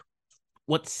think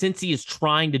what Cincy is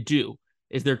trying to do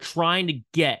is they're trying to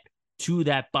get to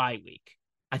that bye week.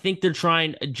 I think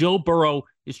Joe Burrow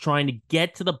is trying to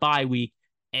get to the bye week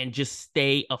and just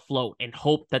stay afloat and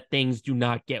hope that things do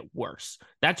not get worse.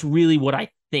 That's really what I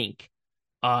think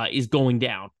is going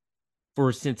down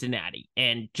for Cincinnati.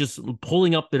 And just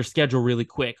pulling up their schedule really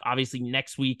quick. Obviously,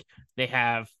 next week they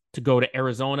have to go to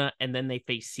Arizona and then they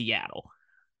face Seattle.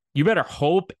 You better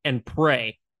hope and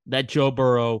pray that Joe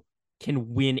Burrow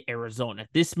can win Arizona.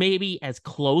 This may be as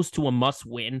close to a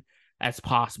must-win as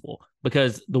possible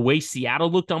because the way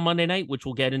Seattle looked on Monday night, which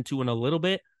we'll get into in a little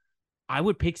bit, I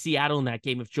would pick Seattle in that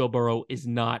game if Joe Burrow is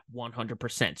not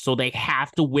 100%. So they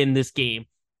have to win this game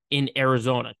in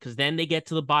Arizona because then they get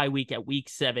to the bye week at week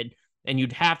 7, and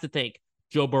you'd have to think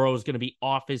Joe Burrow is going to be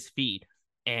off his feet,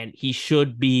 and he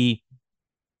should be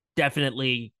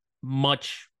definitely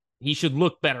he should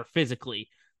look better physically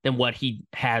than what he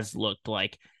has looked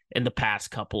like in the past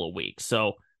couple of weeks.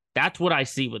 So that's what I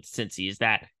see with Cincy is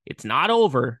that it's not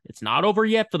over. It's not over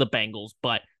yet for the Bengals,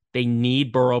 but they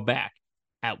need Burrow back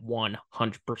at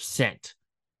 100%.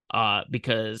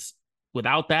 Because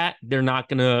without that, they're not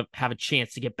going to have a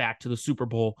chance to get back to the Super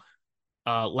Bowl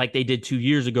like they did 2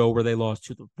 years ago where they lost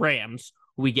to the Rams,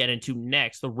 who we get into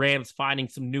next. The Rams finding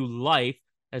some new life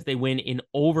as they win in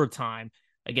overtime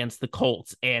against the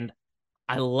Colts. And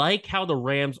I like how the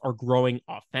Rams are growing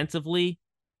offensively.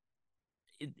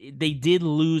 They did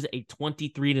lose a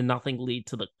 23-0 lead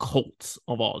to the Colts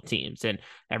of all teams. And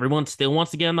everyone still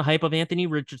wants to get on the hype of Anthony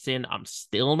Richardson. I'm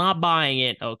still not buying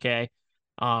it, okay?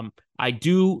 I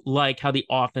do like how the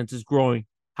offense is growing,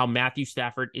 how Matthew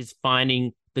Stafford is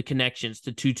finding the connections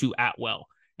to Tutu Atwell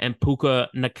and Puka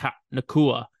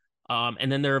Nakua.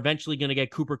 And then they're eventually going to get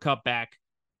Cooper Kupp back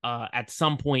at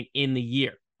some point in the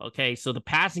year, okay? So the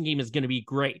passing game is going to be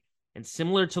great. And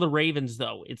similar to the Ravens,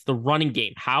 though, it's the running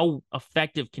game. How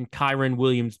effective can Kyren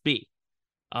Williams be?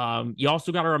 You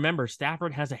also got to remember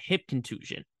Stafford has a hip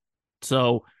contusion.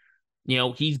 So,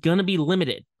 he's going to be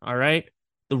limited, all right?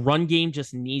 The run game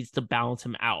just needs to balance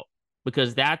him out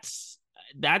because that's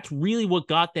really what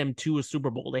got them to a Super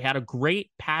Bowl. They had a great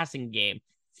passing game,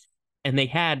 and they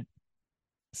had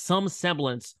some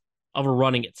semblance of a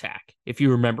running attack, if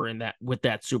you remember with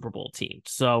that Super Bowl team.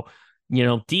 So,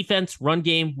 defense, run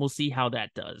game, we'll see how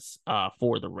that does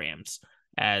for the Rams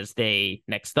as they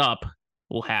next up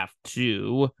will have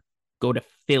to go to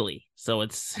Philly. So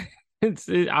it's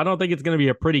I don't think it's going to be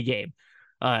a pretty game,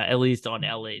 at least on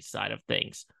LA's side of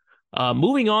things.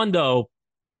 Moving on, though,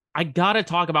 I got to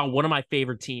talk about one of my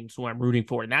favorite teams who I'm rooting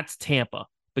for, and that's Tampa,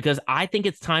 because I think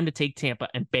it's time to take Tampa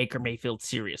and Baker Mayfield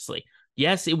seriously.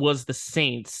 Yes, it was the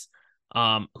Saints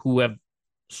who have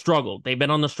struggled. They've been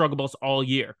on the struggle bus all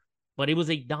year. But it was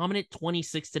a dominant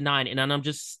 26-9, and I'm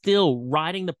just still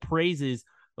riding the praises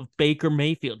of Baker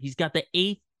Mayfield. He's got the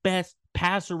 8th best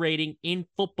passer rating in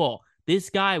football. This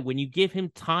guy, when you give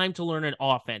him time to learn an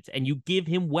offense and you give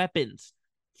him weapons,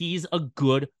 he's a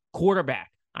good quarterback.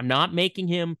 I'm not making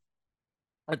him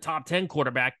a top 10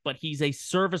 quarterback, but he's a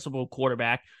serviceable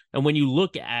quarterback. And when you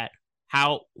look at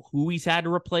who he's had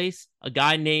to replace, a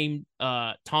guy named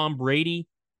Tom Brady,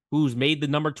 who's made the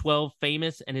number 12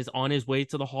 famous and is on his way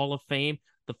to the Hall of Fame,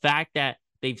 the fact that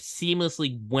they've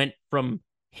seamlessly went from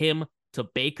him to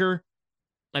Baker,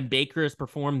 and Baker has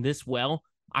performed this well,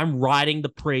 I'm riding the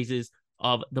praises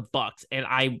of the Bucs, and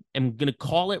I am going to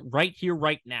call it right here,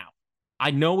 right now.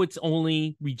 I know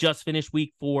we just finished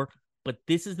week 4, but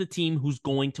this is the team who's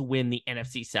going to win the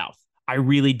NFC South. I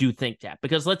really do think that,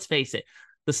 because let's face it,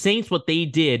 the Saints, what they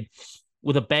did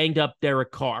with a banged up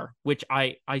Derek Carr, which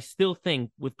I still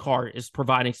think with Carr is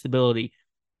providing stability.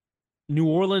 New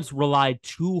Orleans relied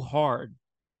too hard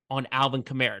on Alvin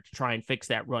Kamara to try and fix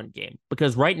that run game,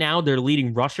 because right now their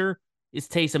leading rusher is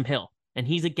Taysom Hill, and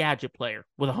he's a gadget player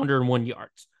with 101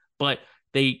 yards. But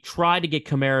they tried to get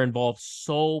Kamara involved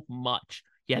so much.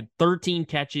 He had 13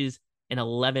 catches and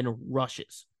 11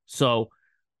 rushes. So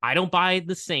I don't buy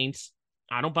the Saints.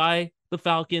 I don't buy the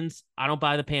Falcons. I don't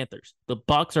buy the Panthers. The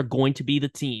Bucs are going to be the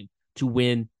team to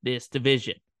win this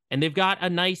division. And they've got a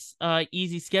nice,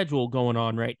 easy schedule going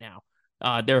on right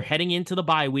now. They're heading into the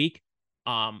bye week.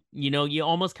 You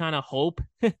almost kind of hope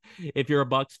if you're a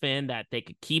Bucs fan that they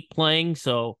could keep playing.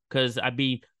 So, because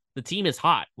the team is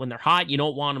hot. When they're hot, you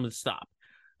don't want them to stop.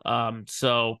 I'm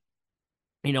still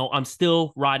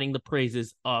riding the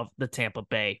praises of the Tampa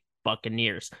Bay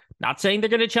Buccaneers. Not saying they're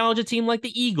going to challenge a team like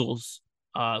the Eagles,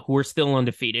 who are still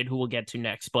undefeated, who we'll get to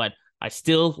next, but I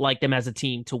still like them as a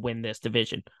team to win this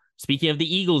division. Speaking of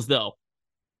the Eagles, though,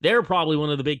 they're probably one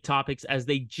of the big topics as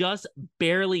they just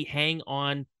barely hang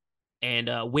on and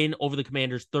win over the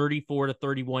Commanders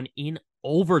 34-31 in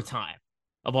overtime,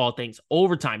 of all things.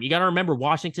 Overtime. You got to remember,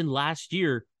 Washington last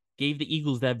year gave the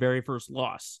Eagles that very first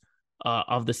loss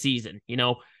of the season,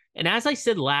 And as I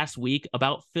said last week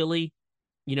about Philly,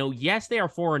 yes, they are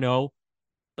 4-0,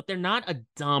 but they're not a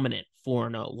dominant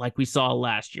 4-0 like we saw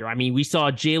last year. I mean, we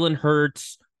saw Jalen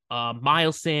Hurts,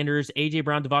 Miles Sanders, A.J.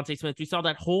 Brown, Devontae Smith. We saw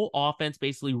that whole offense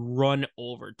basically run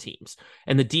over teams,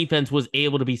 and the defense was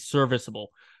able to be serviceable.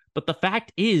 But the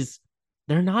fact is,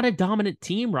 they're not a dominant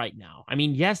team right now. I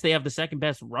mean, yes, they have the second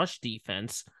best rush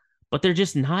defense, but they're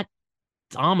just not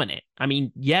dominant. I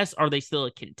mean, yes, are they still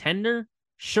a contender?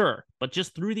 Sure. But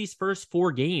just through these first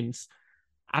 4 games,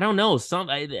 I don't know.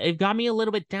 It got me a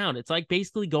little bit down. It's like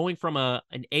basically going from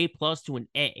an A+ to an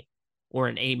A or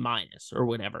an A- or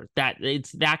whatever.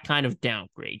 It's that kind of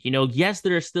downgrade. Yes,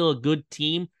 they're still a good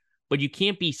team, but you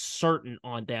can't be certain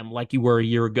on them like you were a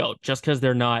year ago just because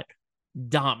they're not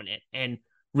dominant. And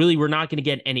really, we're not going to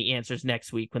get any answers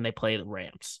next week when they play the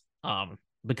Rams,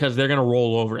 because they're going to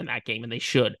roll over in that game, and they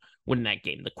should win that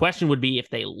game. The question would be if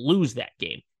they lose that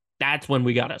game. That's when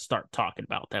we got to start talking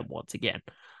about them once again.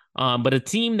 But a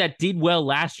team that did well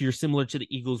last year, similar to the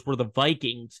Eagles, were the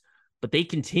Vikings, but they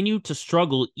continue to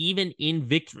struggle even in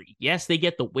victory. Yes, they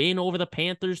get the win over the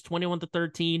Panthers,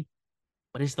 21-13,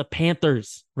 but it's the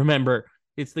Panthers. Remember,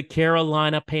 it's the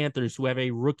Carolina Panthers who have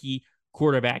a rookie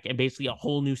quarterback and basically a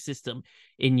whole new system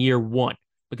in year one.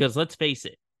 Because let's face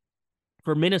it,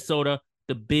 for Minnesota,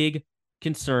 the big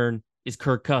concern is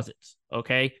Kirk Cousins,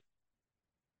 okay?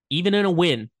 Even in a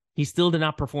win, he still did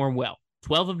not perform well.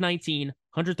 12 of 19,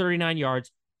 139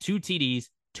 yards, 2 TDs,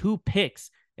 2 picks,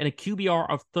 and a QBR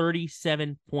of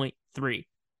 37.3.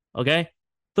 Okay?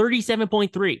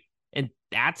 37.3. And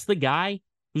that's the guy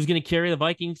who's going to carry the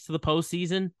Vikings to the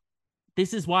postseason.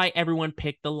 This is why everyone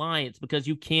picked the Lions, because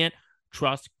you can't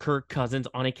trust Kirk Cousins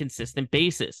on a consistent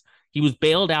basis. He was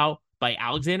bailed out by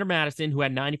Alexander Mattison, who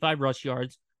had 95 rush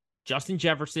yards, Justin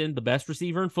Jefferson, the best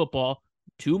receiver in football,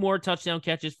 2 more touchdown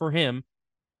catches for him,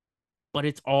 but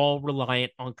it's all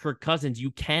reliant on Kirk Cousins.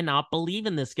 You cannot believe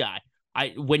in this guy.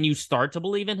 When you start to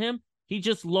believe in him, he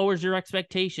just lowers your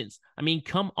expectations. I mean,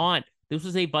 come on. This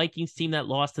was a Vikings team that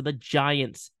lost to the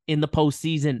Giants in the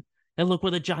postseason. And look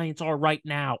where the Giants are right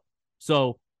now.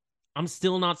 So I'm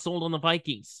still not sold on the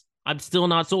Vikings. I'm still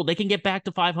not sold. They can get back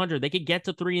to 500. They can get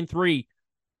to 3-3,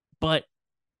 but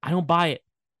I don't buy it.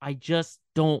 I just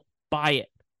don't buy it.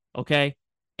 Okay.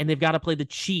 And they've got to play the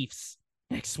Chiefs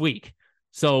next week.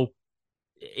 So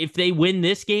if they win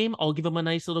this game, I'll give them a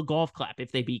nice little golf clap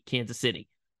if they beat Kansas City.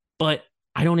 But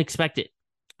I don't expect it.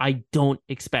 I don't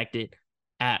expect it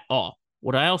at all.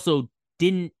 What I also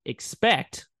didn't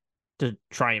expect, to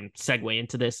try and segue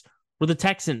into this, were the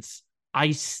Texans.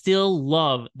 I still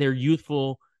love their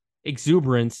youthful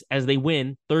exuberance as they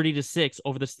win 30-6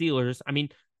 over the Steelers. I mean,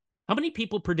 how many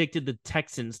people predicted the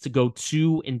Texans to go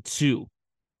 2-2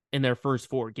 in their first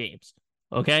 4 games?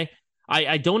 Okay.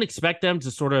 I don't expect them to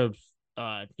sort of,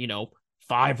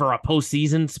 fight for a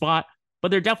postseason spot,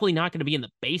 but they're definitely not going to be in the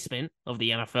basement of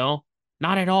the NFL.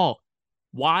 Not at all.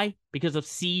 Why? Because of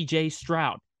C.J.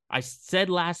 Stroud. I said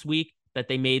last week that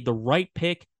they made the right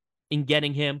pick in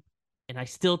getting him, and I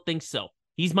still think so.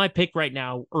 He's my pick right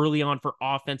now, early on, for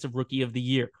Offensive Rookie of the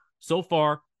Year. So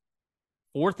far,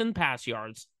 4th in pass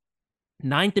yards,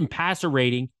 9th in passer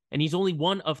rating, and he's only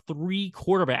one of 3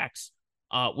 quarterbacks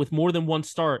with more than 1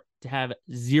 start to have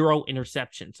 0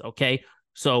 interceptions, okay?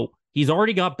 So he's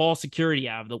already got ball security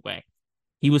out of the way.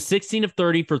 He was 16 of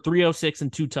 30 for 306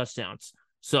 and 2 touchdowns.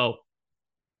 So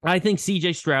I think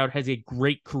C.J. Stroud has a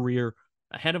great career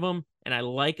ahead of him, and I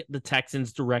like the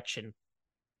Texans' direction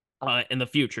in the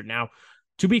future. Now,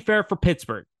 to be fair for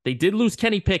Pittsburgh, they did lose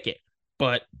Kenny Pickett,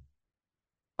 but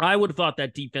I would have thought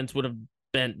that defense would have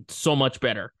been so much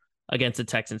better against a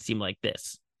Texans team like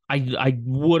this. I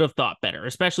would have thought better,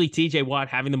 especially TJ Watt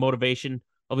having the motivation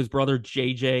of his brother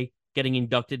JJ getting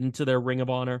inducted into their Ring of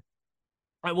Honor.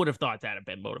 I would have thought that had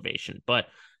been motivation, but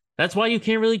that's why you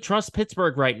can't really trust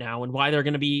Pittsburgh right now, and why they're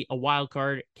going to be a wild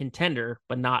card contender,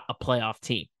 but not a playoff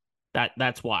team.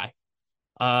 That's why.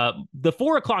 The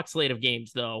 4:00 slate of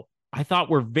games, though, I thought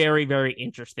were very, very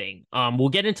interesting. We'll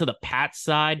get into the Pats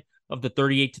side of the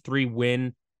 38-3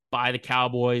 win by the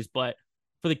Cowboys, but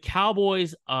for the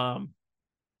Cowboys,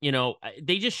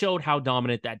 they just showed how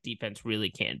dominant that defense really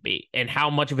can be, and how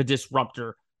much of a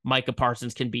disruptor Micah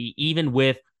Parsons can be, even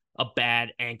with a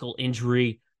bad ankle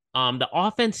injury. The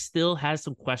offense still has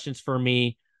some questions for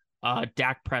me.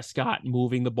 Dak Prescott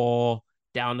moving the ball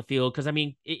down the field, because, I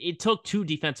mean, it took 2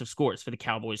 defensive scores for the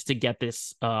Cowboys to get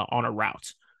this on a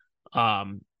route.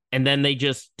 And then they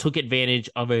just took advantage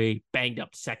of a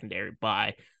banged-up secondary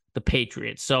by the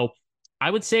Patriots. So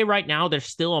I would say right now they're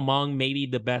still among maybe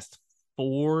the best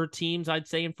 4 teams, I'd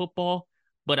say, in football,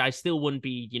 but I still wouldn't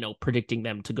be, predicting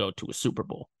them to go to a Super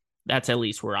Bowl. That's at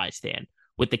least where I stand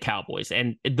with the Cowboys.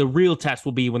 And the real test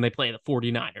will be when they play the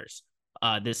 49ers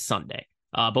this Sunday.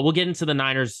 But we'll get into the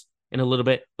Niners in a little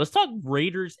bit. Let's talk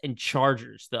Raiders and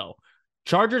Chargers, though.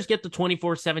 Chargers get the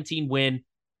 24-17 win,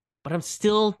 but I'm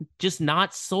still just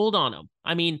not sold on them.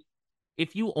 I mean,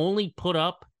 if you only put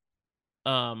up,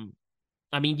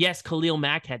 yes, Khalil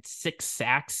Mack had 6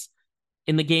 sacks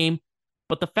in the game,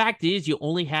 but the fact is you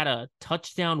only had a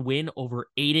touchdown win over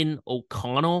Aiden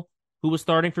O'Connell, who was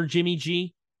starting for Jimmy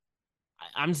G.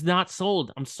 I'm not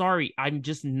sold. I'm sorry. I'm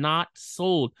just not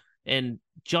sold. And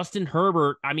Justin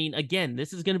Herbert, I mean, again,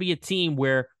 this is going to be a team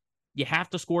where you have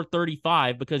to score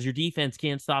 35 because your defense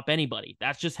can't stop anybody.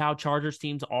 That's just how Chargers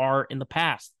teams are in the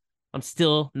past. I'm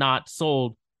still not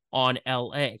sold on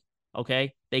LA.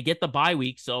 Okay. They get the bye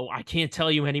week, so I can't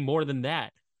tell you any more than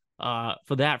that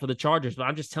for the Chargers, but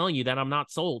I'm just telling you that I'm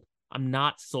not sold. I'm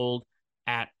not sold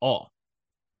at all.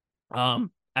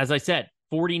 As I said,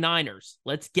 49ers,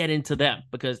 let's get into them,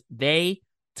 because they,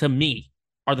 to me,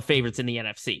 are the favorites in the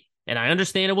NFC. And I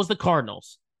understand it was the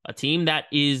Cardinals, a team that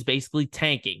is basically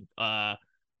tanking,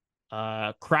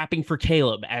 crapping for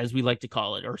Caleb, as we like to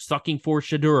call it, or sucking for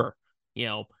Shadur.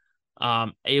 It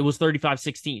was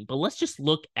 35-16. But let's just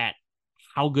look at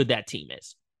how good that team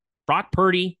is. Brock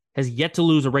Purdy has yet to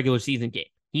lose a regular season game.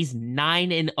 He's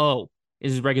 9-0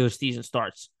 as his regular season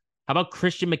starts. How about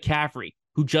Christian McCaffrey,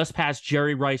 who just passed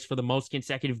Jerry Rice for the most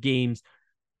consecutive games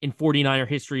in 49er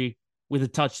history with a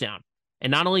touchdown?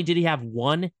 And not only did he have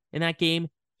one in that game,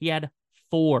 he had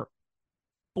four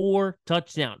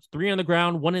touchdowns, 3 on the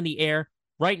ground, 1 in the air.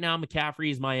 Right now,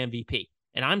 McCaffrey is my MVP.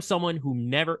 And I'm someone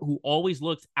who always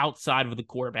looks outside of the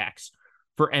quarterbacks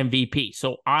for MVP.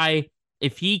 So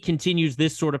if he continues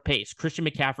this sort of pace, Christian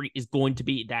McCaffrey is going to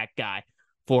be that guy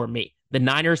for me. The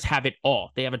Niners have it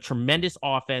all. They have a tremendous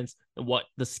offense, and what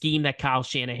the scheme that Kyle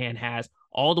Shanahan has,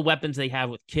 all the weapons they have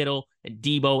with Kittle and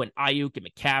Debo and Ayuk and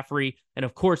McCaffrey. And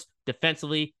of course,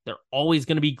 defensively, they're always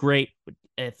going to be great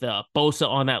with Bosa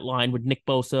on that line, with Nick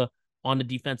Bosa on the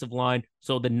defensive line.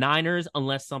 So the Niners,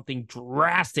 unless something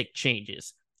drastic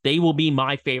changes, they will be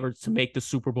my favorites to make the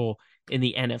Super Bowl in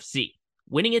the NFC.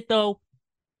 Winning it, though,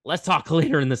 let's talk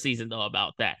later in the season, though,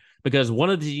 about that. Because one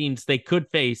of the teams they could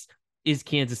face is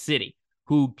Kansas City,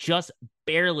 who just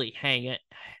barely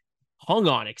hung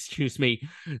on,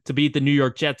 to beat the New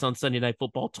York Jets on Sunday Night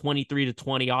Football,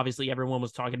 23-20. Obviously, everyone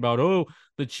was talking about,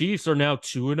 the Chiefs are now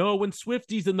 2-0 when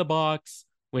Swifty's in the box,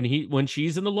 when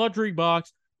she's in the luxury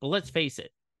box. But let's face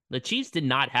it, the Chiefs did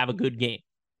not have a good game.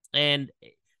 And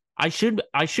I should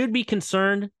be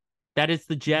concerned that it's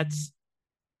the Jets.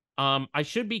 I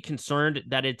should be concerned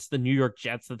that it's the New York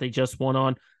Jets that they just won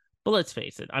on. But let's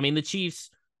face it. I mean, the Chiefs,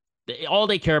 all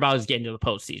they care about is getting to the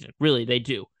postseason. Really, they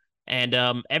do.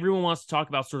 And everyone wants to talk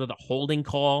about sort of the holding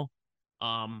call,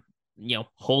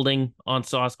 holding on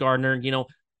Sauce Gardner.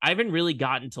 I haven't really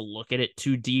gotten to look at it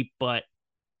too deep, but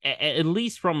at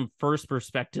least from first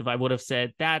perspective, I would have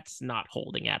said that's not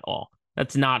holding at all.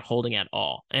 That's not holding at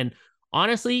all. And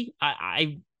honestly,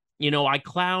 I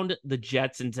clowned the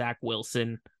Jets and Zach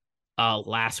Wilson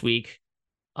last week.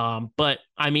 But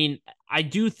I mean, I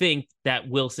do think that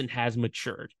Wilson has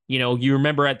matured. You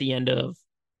remember at the end of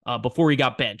before he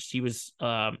got benched, he was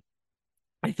I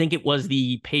think it was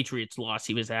the Patriots loss.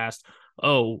 He was asked,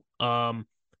 do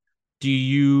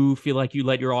you feel like you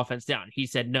let your offense down? He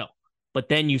said no. But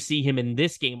then you see him in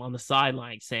this game on the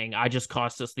sideline saying, I just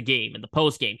cost us the game. In the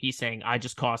post game, he's saying, I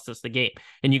just cost us the game.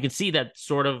 And you can see that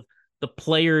sort of the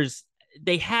players,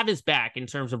 they have his back in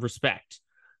terms of respect.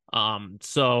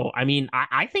 So, I mean,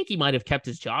 I think he might have kept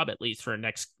his job at least for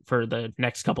the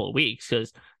next couple of weeks,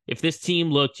 because if this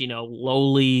team looked,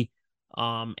 lowly,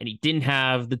 and he didn't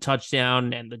have the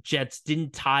touchdown and the Jets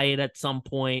didn't tie it at some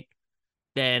point,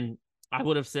 then I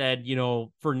would have said,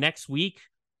 for next week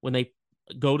when they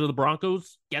go to the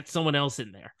Broncos, get someone else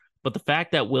in there. But the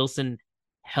fact that Wilson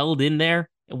held in there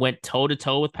and went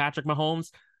toe-to-toe with Patrick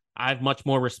Mahomes, I have much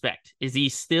more respect. Is he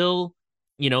still,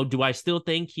 do I still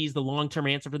think he's the long-term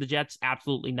answer for the Jets?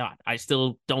 Absolutely not. I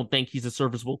still don't think he's a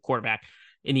serviceable quarterback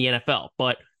in the NFL.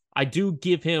 But I do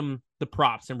give him the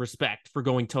props and respect for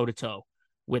going toe-to-toe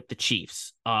with the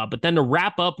Chiefs. But then to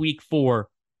wrap up week 4,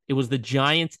 it was the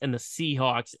Giants and the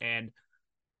Seahawks, and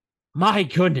my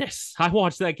goodness, I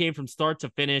watched that game from start to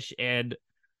finish, and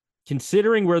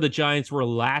considering where the Giants were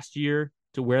last year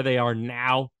to where they are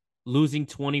now, losing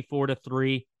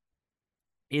 24-3,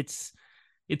 it's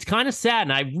kind of sad,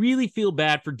 and I really feel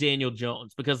bad for Daniel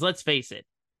Jones, because let's face it,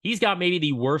 he's got maybe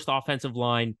the worst offensive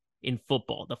line in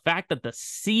football. The fact that the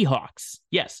Seahawks,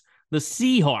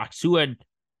 who had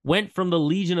went from the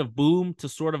Legion of Boom to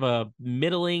sort of a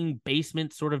middling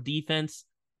basement sort of defense,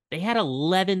 they had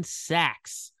 11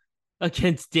 sacks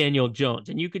against Daniel Jones.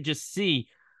 And you could just see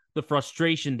the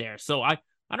frustration there. So I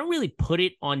don't really put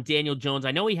it on Daniel Jones.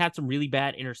 I know he had some really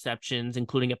bad interceptions,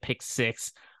 including a pick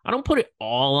 6. I don't put it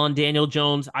all on Daniel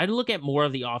Jones. I look at more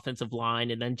of the offensive line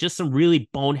and then just some really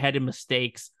boneheaded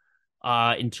mistakes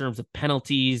in terms of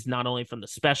penalties, not only from the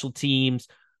special teams,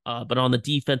 but on the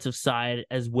defensive side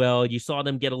as well. You saw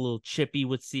them get a little chippy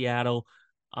with Seattle.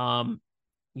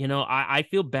 I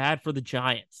feel bad for the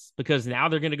Giants, because now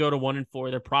they're going to go to 1-4.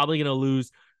 They're probably going to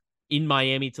lose in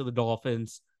Miami to the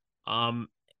Dolphins. I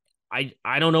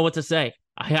don't know what to say.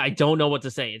 I don't know what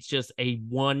to say. It's just a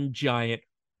one giant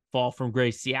fall from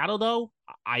grace. Seattle, though,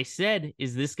 I said,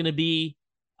 is this going to be,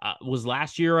 was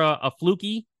last year a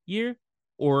fluky year,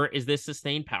 or is this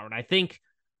sustained power? And I think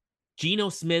Geno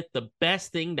Smith, the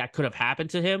best thing that could have happened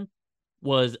to him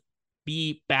was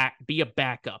be a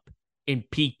backup in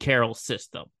Pete Carroll's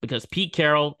system, because Pete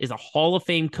Carroll is a Hall of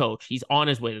Fame coach. He's on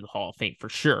his way to the Hall of Fame for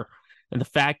sure. And the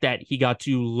fact that he got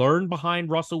to learn behind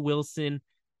Russell Wilson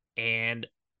and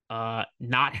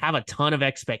not have a ton of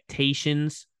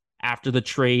expectations after the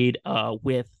trade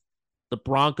with the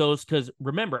Broncos. Because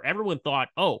remember, everyone thought,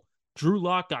 Drew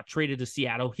Lock got traded to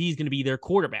Seattle. He's going to be their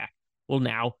quarterback. Well,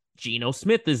 now Geno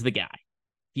Smith is the guy.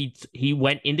 He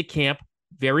went into camp,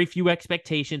 very few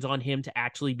expectations on him to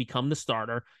actually become the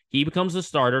starter. He becomes the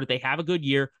starter. They have a good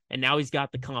year, and now he's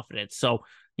got the confidence. So,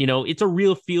 it's a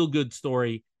real feel-good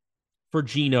story for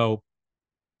Geno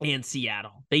and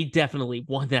Seattle. They definitely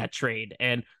won that trade.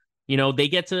 And, they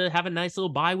get to have a nice little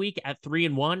bye week at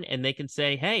 3-1, and they can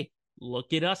say, hey,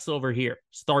 look at us over here.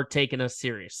 Start taking us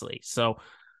seriously. So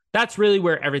that's really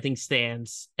where everything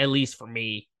stands, at least for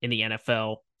me in the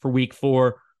NFL for week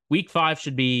 4. Week 5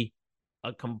 should be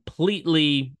a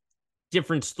completely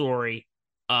different story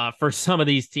for some of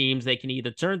these teams. They can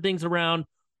either turn things around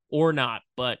or not,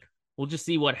 but we'll just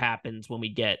see what happens when we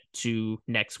get to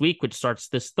next week, which starts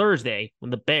this Thursday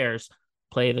when the Bears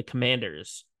play the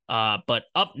Commanders. But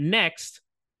up next,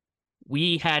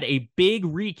 we had a big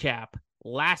recap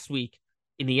last week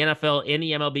in the NFL and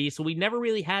the MLB, so we never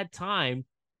really had time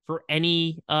for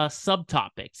any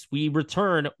subtopics. We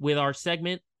return with our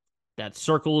segment that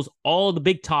circles all the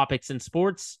big topics in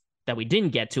sports that we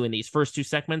didn't get to in these first 2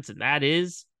 segments, and that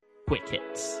is Quick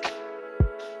Hits.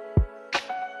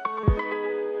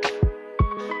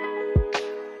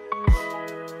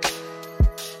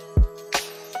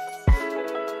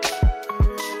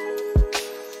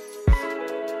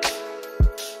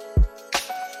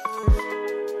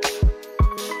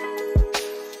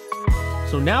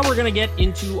 So now we're going to get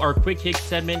into our Quick Hit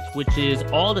segment, which is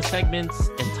all the segments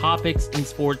and topics in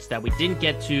sports that we didn't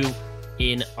get to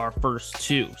in our first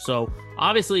 2. So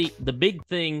obviously the big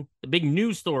thing, the big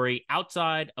news story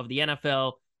outside of the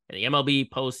NFL and the MLB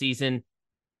postseason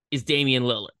is Damian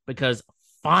Lillard, because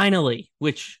finally,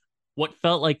 what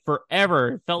felt like forever,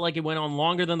 it felt like it went on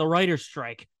longer than the writer's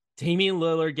strike, Damian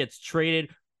Lillard gets traded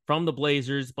from the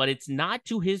Blazers, but it's not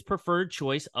to his preferred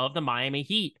choice of the Miami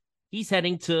Heat. He's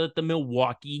heading to the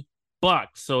Milwaukee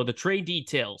Bucks. So the trade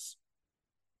details: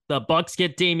 the Bucks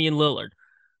get Damian Lillard.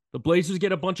 The Blazers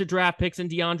get a bunch of draft picks and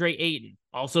DeAndre Ayton.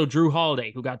 Also Drew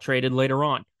Holiday, who got traded later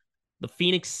on. The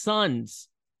Phoenix Suns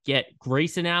get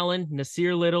Grayson Allen,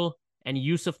 Nasir Little, and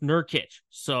Yusuf Nurkic.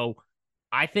 So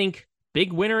I think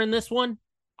big winner in this one.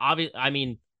 I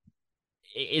mean,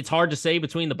 it's hard to say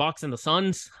between the Bucks and the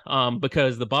Suns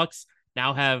because the Bucks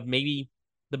now have maybe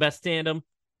the best tandem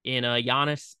in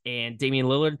Giannis and Damian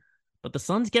Lillard, but the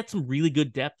Suns get some really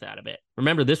good depth out of it.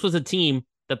 Remember, this was a team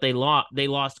that they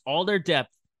lost all their depth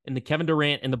in the Kevin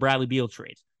Durant and the Bradley Beal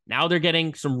trades. Now they're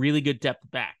getting some really good depth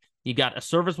back. You got a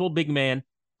serviceable big man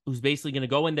who's basically going to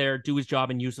go in there, do his job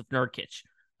in Yusuf Nurkic,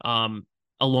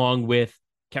 along with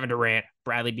Kevin Durant,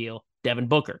 Bradley Beal, Devin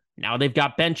Booker. Now they've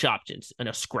got bench options and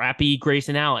a scrappy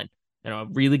Grayson Allen and a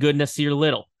really good Nasir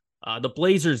Little. The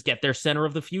Blazers get their center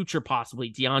of the future,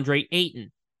 possibly DeAndre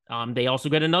Ayton. They also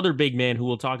get another big man who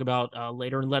we'll talk about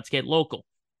later in Let's Get Local.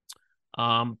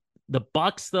 The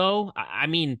Bucks, though, I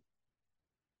mean,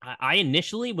 I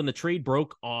initially, when the trade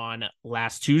broke on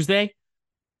last Tuesday,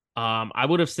 I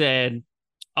would have said,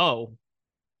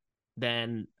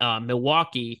 then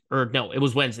Milwaukee, or no, it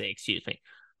was Wednesday, excuse me.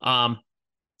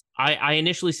 I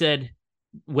initially said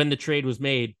when the trade was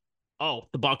made,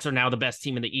 the Bucks are now the best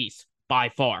team in the East by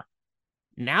far.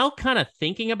 Now, kind of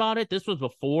thinking about it, this was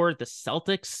before the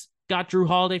Celtics got Drew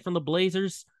Holiday from the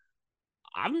Blazers.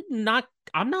 I'm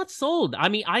not sold. I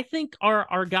mean, I think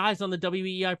our guys on the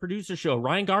WEEI producer show,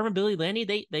 Ryan Garvin, Billy Lanny,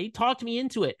 they talked me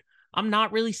into it. I'm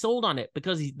not really sold on it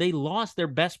because they lost their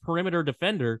best perimeter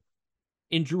defender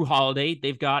in Drew Holiday.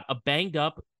 They've got a banged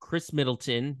up Chris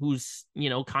Middleton, who's,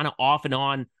 kind of off and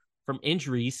on from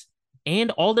injuries, and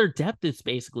all their depth is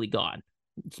basically gone.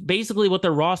 It's basically what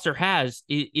their roster has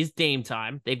is Dame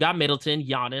time. They've got Middleton,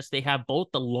 Giannis. They have both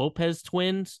the Lopez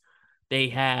twins. They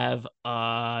have,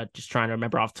 just trying to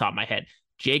remember off the top of my head,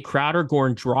 Jay Crowder,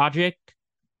 Goran Dragic.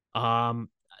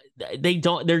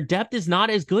 Their depth is not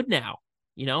as good now.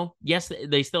 Yes,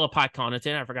 they still have Pat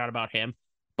Connaughton. I forgot about him,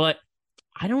 but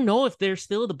I don't know if they're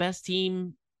still the best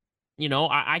team.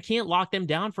 I can't lock them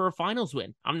down for a finals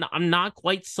win. I'm not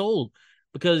quite sold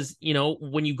because,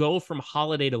 when you go from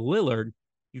Holiday to Lillard,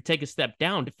 you take a step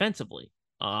down defensively.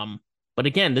 But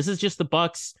again, this is just the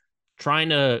Bucks trying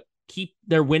to keep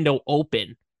their window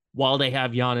open while they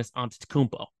have Giannis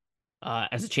Antetokounmpo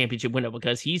as a championship window,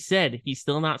 because he said he's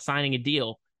still not signing a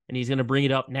deal and he's going to bring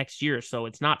it up next year. So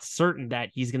it's not certain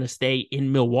that he's going to stay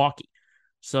in Milwaukee.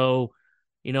 So,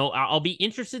 I'll be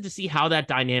interested to see how that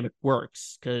dynamic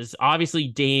works, because obviously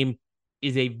Dame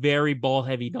is a very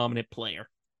ball-heavy dominant player,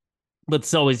 but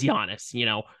so is Giannis.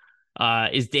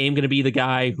 Is Dame going to be the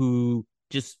guy who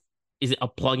just is a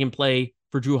plug and play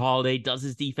for Drew Holiday? Does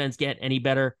his defense get any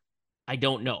better? I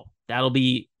don't know. That'll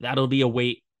be a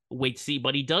wait to see.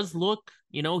 But he does look,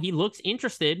 he looks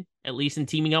interested, at least in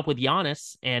teaming up with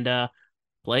Giannis. And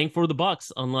playing for the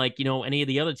Bucks, unlike, any of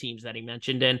the other teams that he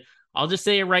mentioned. And I'll just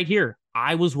say it right here.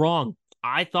 I was wrong.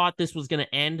 I thought this was going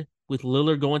to end with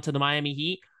Lillard going to the Miami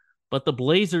Heat, but the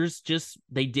Blazers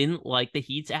they didn't like the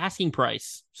Heat's asking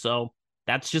price. So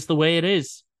that's just the way it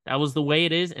is. That was the way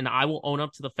it is. And I will own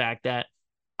up to the fact that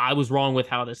I was wrong with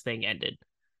how this thing ended.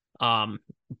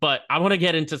 But I want to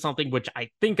get into something which I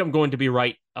think I'm going to be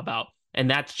right about, and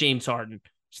that's James Harden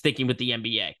sticking with the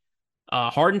NBA.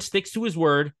 Harden sticks to his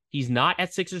word. He's not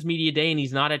at Sixers Media Day and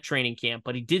he's not at training camp,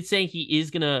 but he did say he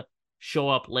is going to show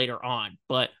up later on.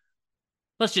 But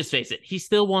let's just face it, he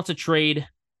still wants a trade,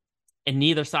 and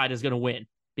neither side is going to win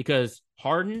because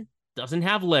Harden doesn't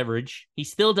have leverage. He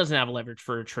still doesn't have leverage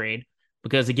for a trade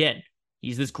because, again,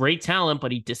 he's this great talent,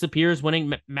 but he disappears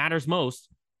when it matters most.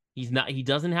 He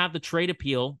doesn't have the trade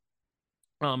appeal,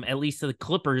 at least to the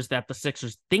Clippers, that the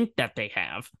Sixers think that they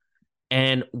have.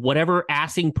 And whatever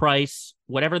asking price,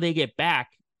 whatever they get back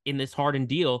in this Harden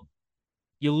deal,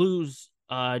 you lose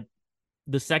the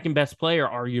second best player,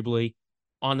 arguably,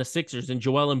 on the Sixers. And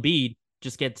Joel Embiid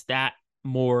just gets that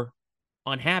more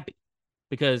unhappy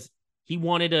because he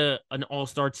wanted an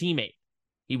all-star teammate.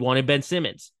 He wanted Ben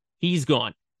Simmons. He's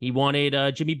gone. He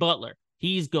wanted Jimmy Butler.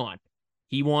 He's gone.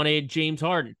 He wanted James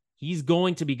Harden. He's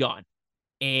going to be gone.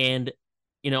 And,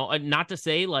 not to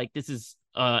say like this is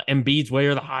Embiid's way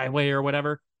or the highway or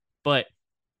whatever, but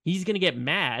he's going to get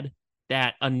mad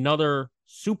that another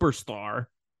superstar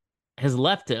has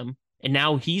left him. And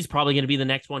now he's probably going to be the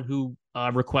next one who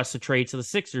requests a trade to the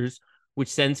Sixers, which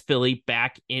sends Philly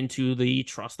back into the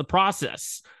trust the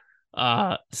process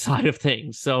side of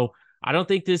things. So I don't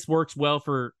think this works well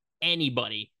for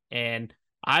anybody. And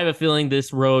I have a feeling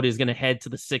this road is going to head to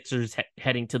the Sixers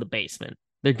heading to the basement.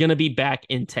 They're going to be back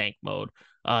in tank mode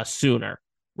sooner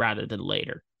rather than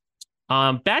later.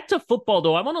 Back to football,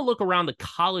 though, I want to look around the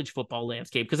college football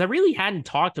landscape because I really hadn't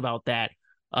talked about that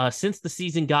since the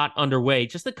season got underway.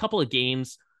 Just a couple of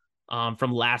games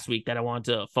from last week that I wanted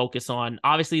to focus on.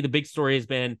 Obviously, the big story has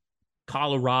been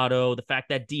Colorado, the fact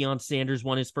that Deion Sanders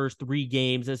won his first 3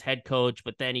 games as head coach,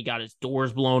 but then he got his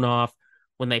doors blown off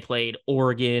when they played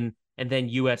Oregon and then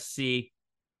USC.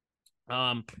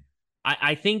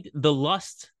 I think the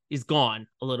lust is gone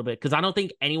a little bit because I don't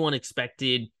think anyone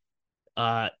expected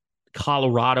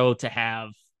Colorado to have,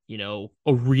 a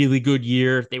really good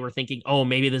year. They were thinking, oh,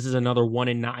 maybe this is another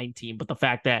 1-9 team. But the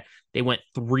fact that they went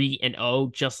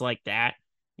 3-0 just like that,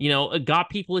 it got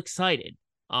people excited.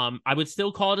 I would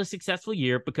still call it a successful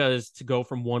year because to go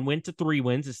from 1 win to 3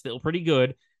 wins is still pretty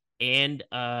good. And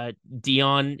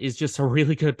Deion is just a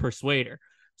really good persuader.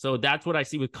 So that's what I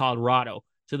see with Colorado.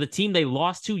 So the team they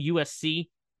lost to, USC,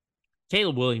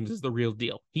 Caleb Williams is the real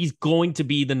deal. He's going to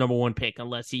be the number 1 pick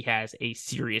unless he has a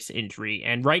serious injury.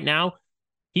 And right now,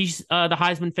 he's the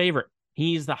Heisman favorite.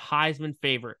 He's the Heisman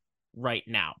favorite right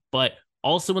now. But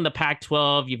also in the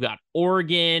Pac-12, you've got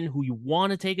Oregon, who you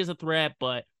want to take as a threat,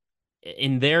 but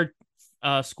in their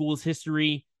school's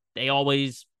history, they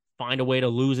always find a way to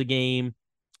lose a game.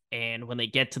 And when they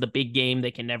get to the big game,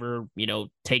 they can never,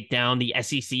 take down the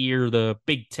SEC or the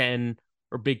Big 10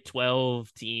 or Big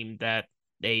 12 team that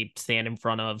they stand in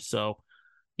front of. So,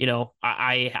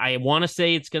 I want to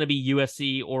say it's going to be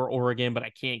USC or Oregon, but I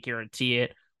can't guarantee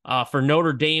it. For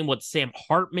Notre Dame, what Sam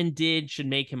Hartman did should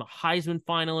make him a Heisman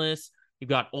finalist. You've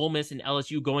got Ole Miss and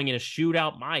LSU going in a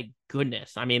shootout. My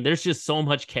goodness. I mean, there's just so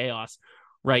much chaos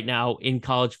right now in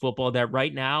college football that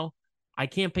right now I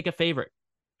can't pick a favorite.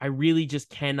 I really just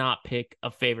cannot pick a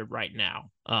favorite right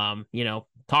now.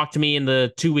 Talk to me in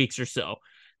the 2 weeks or so,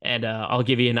 and I'll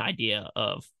give you an idea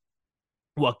of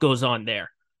what goes on there.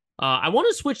 I want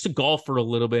to switch to golf for a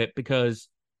little bit because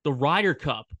the Ryder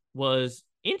Cup was,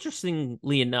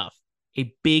 interestingly enough,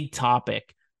 a big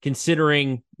topic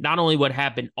considering not only what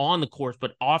happened on the course,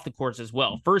 but off the course as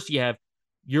well. First, you have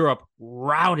Europe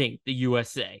routing the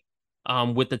USA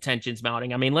with the tensions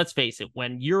mounting. I mean, let's face it,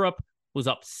 when Europe was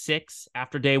up 6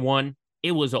 after day 1,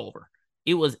 it was over.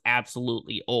 It was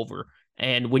absolutely over.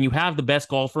 And when you have the best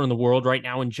golfer in the world right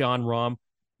now in Jon Rahm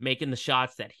making the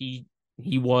shots that he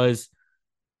was,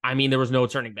 I mean, there was no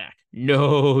turning back.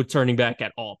 No turning back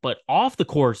at all. But off the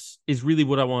course is really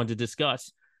what I wanted to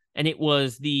discuss. And it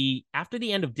was after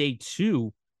the end of day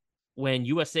 2, when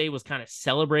USA was kind of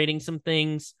celebrating some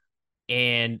things,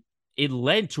 and it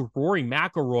led to Rory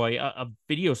McIlroy, a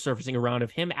video surfacing around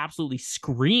of him absolutely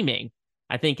screaming,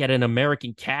 I think, at an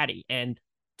American caddy. And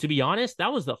to be honest,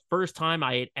 that was the first time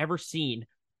I had ever seen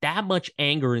that much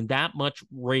anger and that much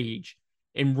rage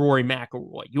in Rory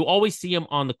McIlroy. You always see him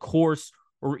on the course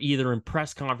or either in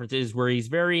press conferences where he's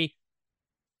very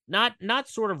not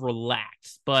sort of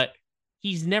relaxed, but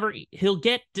he'll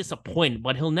get disappointed,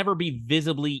 but he'll never be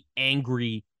visibly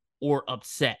angry or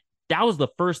upset. That was the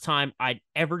first time I'd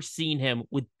ever seen him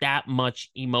with that much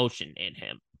emotion in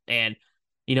him. And,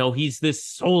 he's this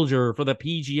soldier for the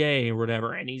PGA or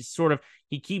whatever. And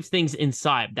he keeps things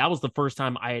inside. That was the first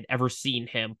time I had ever seen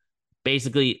him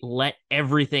basically let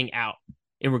everything out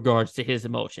in regards to his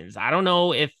emotions. I don't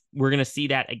know if we're going to see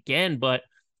that again, but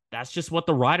that's just what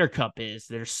the Ryder Cup is.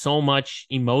 There's so much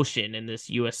emotion in this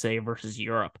USA versus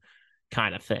Europe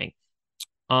kind of thing.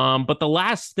 But the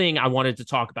last thing I wanted to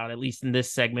talk about, at least in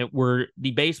this segment, were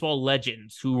the baseball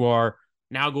legends who are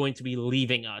now going to be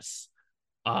leaving us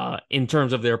in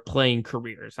terms of their playing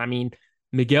careers. I mean,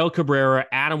 Miguel Cabrera,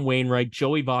 Adam Wainwright,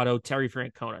 Joey Votto, Terry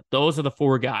Francona. Those are the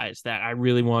four guys that I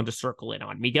really wanted to circle in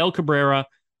on. Miguel Cabrera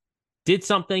did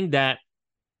something that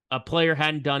a player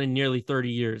hadn't done in nearly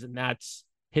 30 years, and that's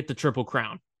hit the Triple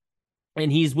Crown.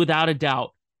 And he's without a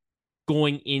doubt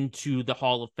going into the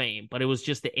Hall of Fame, but it was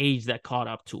just the age that caught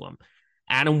up to him.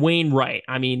 Adam Wainwright,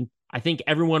 I mean, I think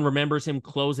everyone remembers him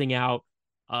closing out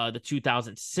the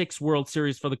 2006 World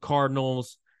Series for the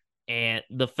Cardinals, and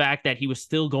the fact that he was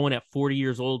still going at 40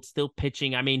 years old, still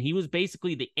pitching. I mean, he was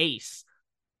basically the ace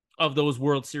of those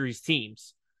World Series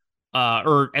teams,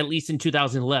 or at least in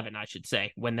 2011, I should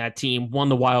say, when that team won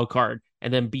the wild card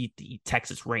and then beat the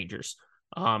Texas Rangers.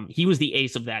 He was the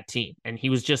ace of that team, and he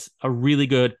was just a really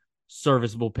good,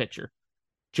 serviceable pitcher.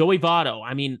 Joey Votto,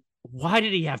 I mean, why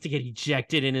did he have to get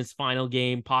ejected in his final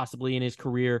game, possibly in his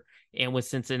career, and with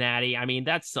Cincinnati? I mean,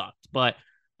 that sucked. But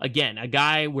again, a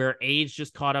guy where age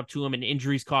just caught up to him and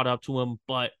injuries caught up to him,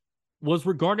 but was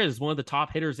regarded as one of the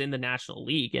top hitters in the National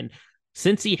League. And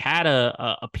since he had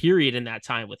a period in that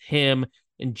time with him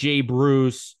and Jay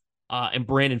Bruce and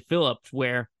Brandon Phillips,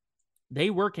 where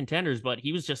they were contenders, but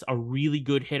he was just a really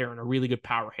good hitter and a really good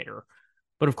power hitter.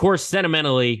 But of course,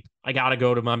 sentimentally, I got to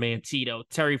go to my man Tito,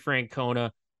 Terry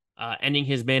Francona, ending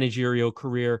his managerial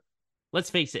career. Let's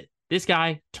face it, this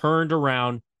guy turned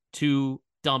around two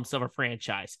dumps of a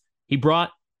franchise. He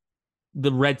brought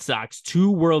the Red Sox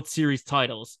 2 World Series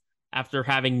titles after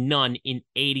having none in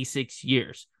 86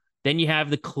 years. Then you have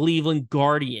the Cleveland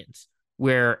Guardians,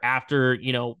 where after,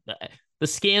 the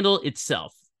scandal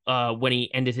itself, when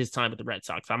he ended his time with the Red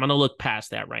Sox, I'm going to look past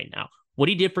that right now. What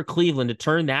he did for Cleveland to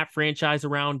turn that franchise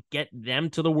around, get them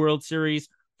to the World Series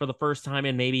for the first time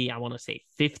in maybe, I want to say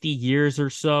 50 years or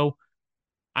so.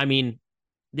 I mean,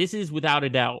 this is without a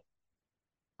doubt,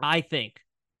 I think,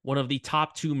 one of the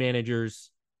top 2 managers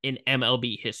in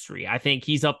MLB history. I think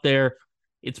he's up there.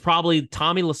 It's probably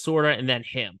Tommy Lasorda and then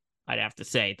him, I'd have to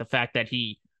say. The fact that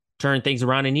he turned things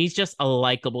around, and he's just a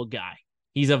likable guy.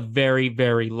 He's a very,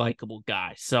 very likable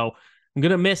guy. So I'm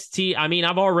going to miss I mean,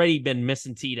 I've already been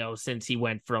missing Tito since he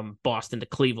went from Boston to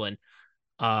Cleveland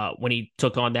when he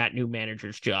took on that new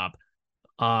manager's job.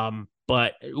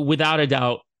 But without a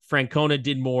doubt, Francona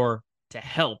did more to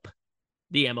help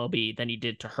the MLB than he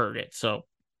did to hurt it. So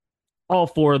all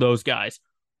 4 of those guys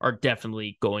are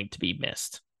definitely going to be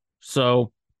missed.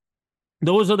 So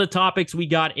those are the topics we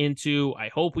got into. I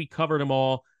hope we covered them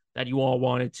all that you all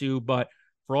wanted to. But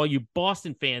for all you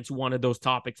Boston fans who wanted those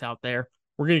topics out there,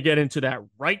 we're going to get into that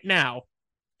right now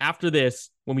after this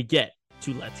when we get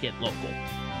to Let's Get Local.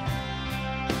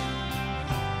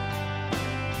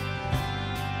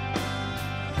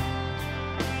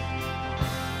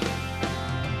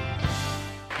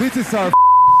 This is our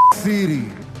city.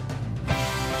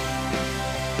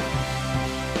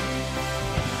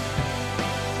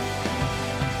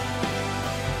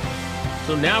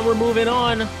 So now we're moving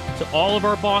on to all of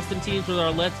our Boston teams with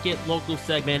our Let's Get Local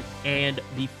segment. And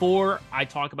before I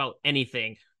talk about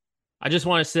anything, I just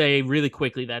want to say really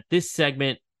quickly that this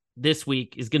segment this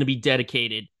week is going to be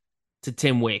dedicated to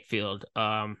Tim Wakefield.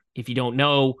 If you don't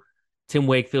know, Tim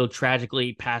Wakefield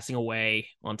tragically passing away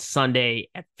on Sunday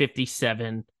at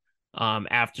 57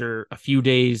 after a few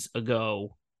days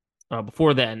ago.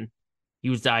 Before then, he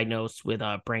was diagnosed with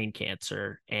brain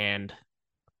cancer, and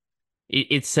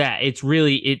it's sad. It's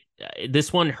really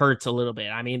this one hurts a little bit.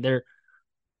 I mean, there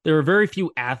are very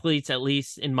few athletes, at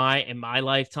least in my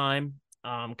lifetime,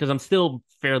 because I'm still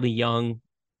fairly young.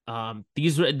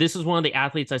 This is one of the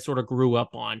athletes I sort of grew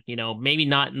up on. Maybe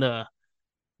not in the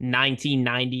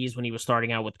 1990s when he was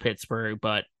starting out with Pittsburgh,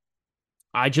 but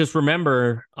I just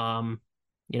remember,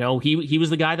 he was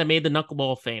the guy that made the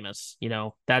knuckleball famous.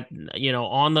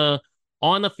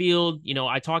 On the field,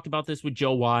 I talked about this with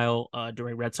Joe Weil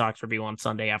during Red Sox Review on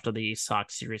Sunday after the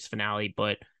Sox series finale,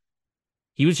 but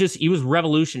he was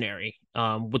revolutionary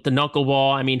with the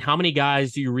knuckleball. I mean, how many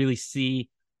guys do you really see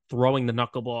throwing the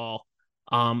knuckleball?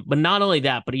 But not only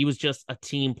that, but he was just a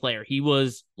team player. He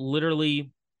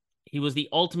he was the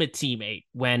ultimate teammate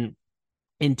when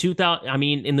in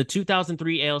the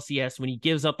 2003 ALCS, when he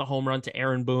gives up the home run to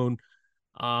Aaron Boone,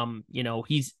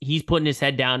 he's putting his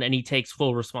head down and he takes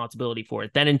full responsibility for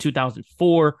it. Then in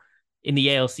 2004 in the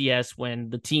ALCS, when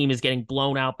the team is getting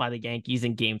blown out by the Yankees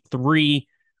in game 3,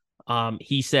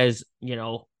 he says,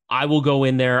 I will go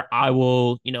in there. I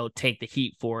will, take the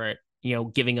heat for it,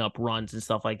 giving up runs and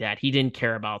stuff like that. He didn't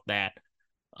care about that.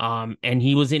 And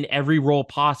he was in every role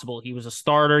possible. He was a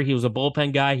starter. He was a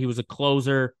bullpen guy. He was a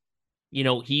closer.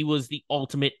 He was the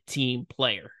ultimate team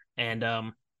player.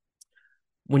 And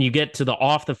when you get to the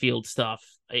off the field stuff,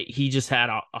 he just had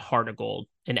a heart of gold,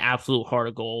 an absolute heart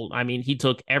of gold. I mean, he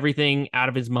took everything out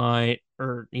of his mind.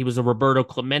 He was a Roberto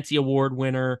Clemente Award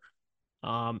winner.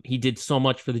 He did so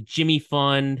much for the Jimmy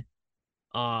Fund.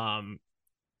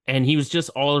 And he was just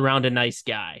all around a nice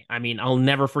guy. I mean, I'll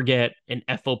never forget an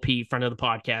FOP, friend of the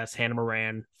podcast, Hannah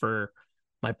Moran, for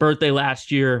my birthday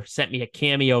last year, sent me a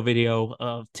cameo video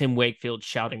of Tim Wakefield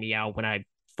shouting me out when I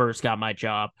first got my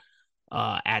job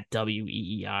at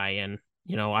WEEI. And,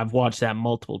 I've watched that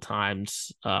multiple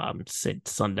times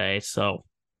since Sunday. So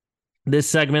this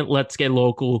segment, Let's Get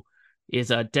Local,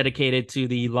 is dedicated to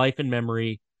the life and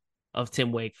memory of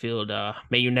Tim Wakefield.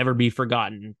 May you never be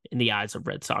forgotten in the eyes of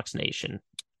Red Sox Nation.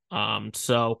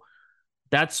 So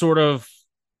that's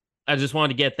I just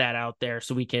wanted to get that out there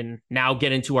so we can now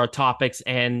get into our topics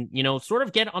and, sort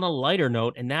of get on a lighter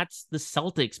note. And that's the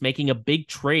Celtics making a big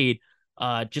trade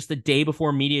just a day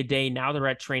before media day. Now they're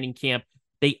at training camp.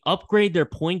 They upgrade their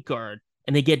point guard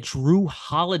and they get Drew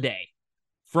Holiday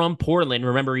from Portland.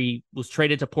 Remember, he was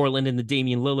traded to Portland in the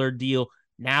Damian Lillard deal.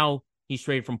 Now he's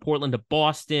traded from Portland to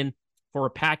Boston for a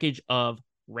package of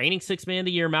reigning sixth man of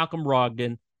the year, Malcolm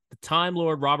Brogdon, the Time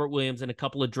Lord, Robert Williams, and a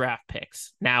couple of draft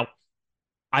picks. Now,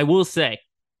 I will say,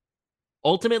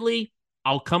 ultimately,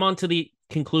 I'll come on to the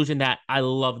conclusion that I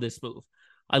love this move.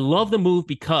 I love the move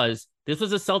because this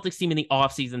was a Celtics team in the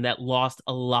offseason that lost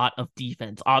a lot of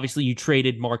defense. Obviously, you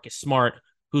traded Marcus Smart,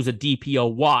 who's a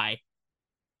DPOY,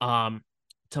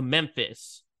 to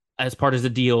Memphis as part of the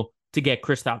deal to get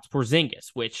Kristaps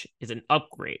Porzingis, which is an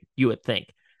upgrade, you would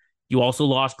think. You also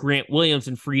lost Grant Williams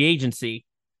in free agency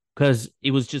because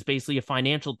it was just basically a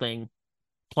financial thing,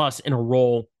 plus in a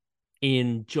role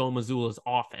in Joe Mazzulla's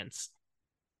offense.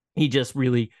 He just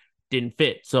really didn't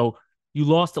fit. So you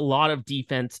lost a lot of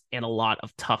defense and a lot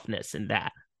of toughness in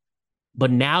that.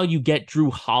 But now you get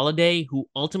Drew Holiday, who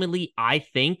ultimately I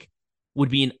think would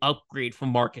be an upgrade from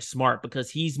Marcus Smart because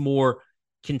he's more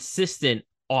consistent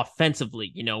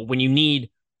offensively. When you need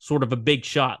sort of a big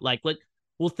shot,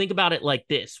 we'll think about it like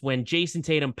this. When Jason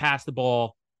Tatum passed the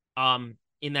ball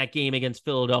in that game against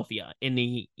Philadelphia in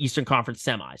the Eastern Conference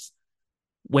semis,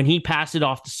 when he passed it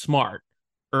off to Smart,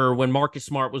 or when Marcus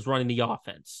Smart was running the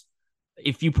offense,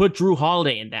 if you put Drew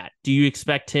Holiday in that, do you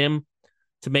expect him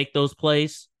to make those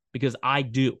plays? Because I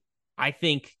do. I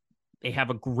think they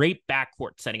have a great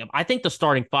backcourt setting up. I think the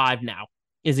starting five now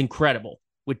is incredible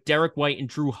with Derek White and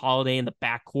Drew Holiday in the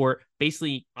backcourt.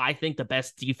 Basically, I think the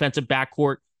best defensive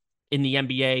backcourt in the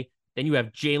NBA. Then you have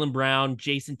Jaylen Brown,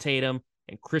 Jason Tatum,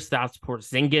 and Kristaps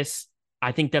Porzingis.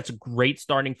 I think that's a great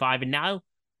starting five. And now,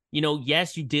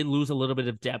 yes, you did lose a little bit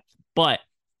of depth, but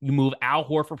you move Al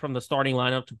Horford from the starting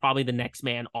lineup to probably the next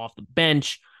man off the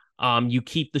bench. You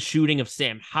keep the shooting of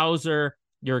Sam Hauser.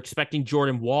 You're expecting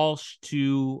Jordan Walsh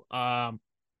to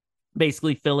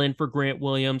basically fill in for Grant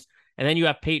Williams. And then you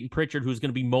have Peyton Pritchard, who's going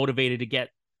to be motivated to get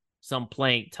some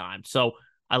playing time. So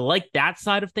I like that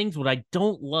side of things. What I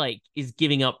don't like is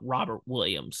giving up Robert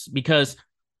Williams, because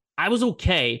I was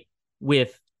okay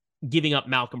with giving up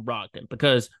Malcolm Brogdon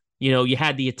because, you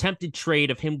had the attempted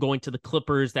trade of him going to the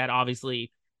Clippers that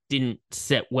obviously didn't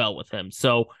sit well with him.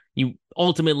 So you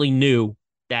ultimately knew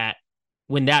that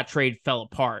when that trade fell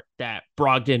apart, that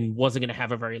Brogdon wasn't going to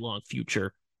have a very long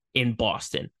future in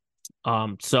Boston.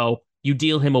 So you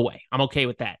deal him away. I'm okay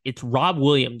with that. It's Rob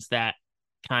Williams that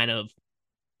kind of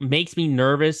makes me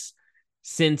nervous,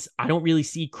 since I don't really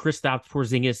see Kristaps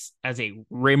Porzingis as a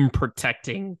rim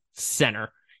protecting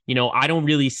center. I don't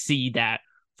really see that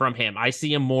from him. I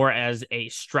see him more as a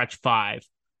stretch five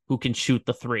who can shoot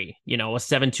the three, a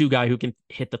 7-2 guy who can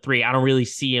hit the three. I don't really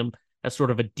see him as sort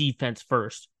of a defense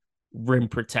first rim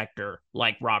protector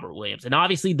like Robert Williams. And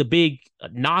obviously the big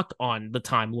knock on the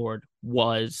Time Lord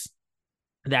was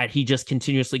that he just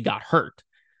continuously got hurt.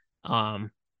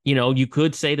 You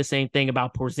could say the same thing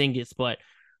about Porzingis, but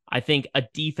I think a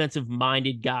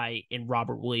defensive-minded guy in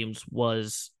Robert Williams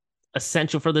was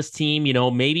essential for this team.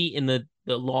 Maybe in the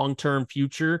long-term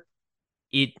future,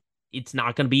 it's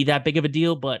not going to be that big of a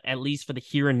deal, but at least for the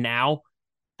here and now,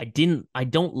 I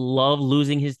don't love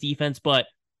losing his defense, but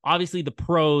Obviously, the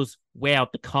pros weigh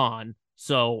out the con.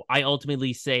 So I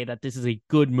ultimately say that this is a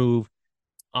good move.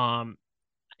 Um,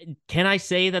 can I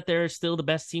say that they're still the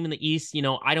best team in the East?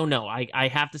 I don't know. I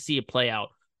have to see it play out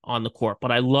on the court,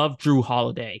 but I love Drew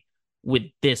Holiday with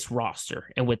this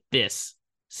roster and with this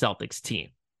Celtics team.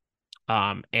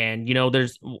 And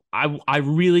I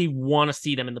really want to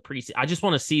see them in the preseason. I just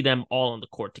want to see them all on the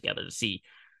court together to see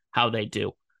how they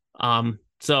do.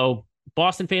 So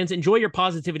Boston fans, enjoy your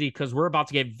positivity because we're about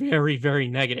to get very, very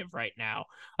negative right now.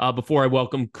 Before I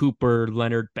welcome Cooper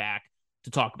Leonard back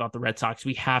to talk about the Red Sox,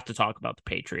 we have to talk about the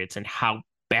Patriots and how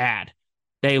bad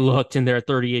they looked in their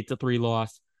 38-3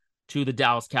 loss to the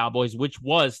Dallas Cowboys, which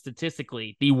was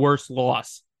statistically the worst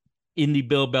loss in the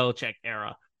Bill Belichick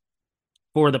era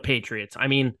for the Patriots. I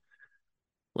mean,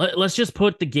 let's just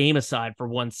put the game aside for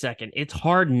 1 second. It's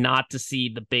hard not to see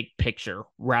the big picture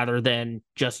rather than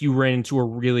just you ran into a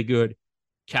really good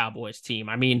Cowboys team.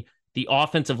 I mean, the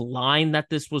offensive line that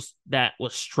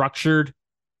was structured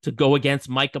to go against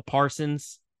Micah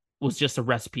Parsons was just a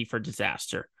recipe for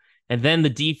disaster. And then the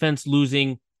defense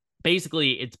losing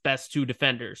basically its best two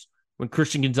defenders when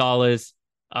Christian Gonzalez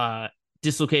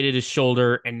dislocated his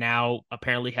shoulder and now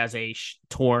apparently has a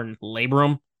torn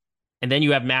labrum. And then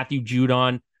you have Matthew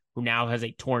Judon, who now has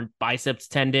a torn biceps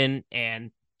tendon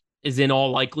and is in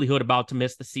all likelihood about to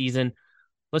miss the season.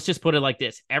 Let's just put it like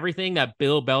this. Everything that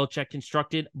Bill Belichick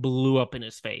constructed blew up in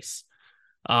his face.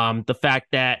 The fact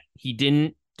that he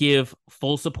didn't give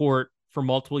full support for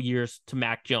multiple years to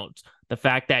Mac Jones. The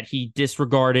fact that he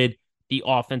disregarded the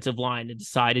offensive line and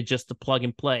decided just to plug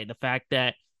and play. The fact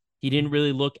that he didn't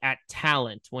really look at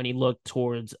talent when he looked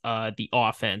towards the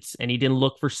offense, and he didn't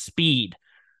look for speed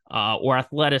or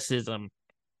athleticism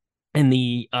in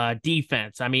the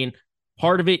defense. I mean,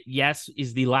 part of it, yes,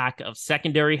 is the lack of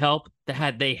secondary help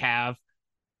that they have,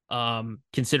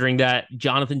 considering that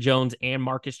Jonathan Jones and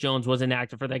Marcus Jones wasn't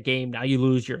active for that game. Now you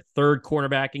lose your third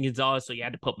cornerback in Gonzalez, so you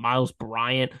had to put Miles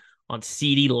Bryant on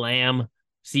CeeDee Lamb,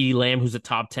 who's a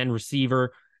top 10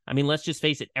 receiver. I mean, let's just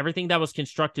face it. Everything that was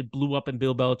constructed blew up in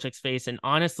Bill Belichick's face. And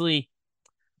honestly,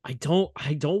 I don't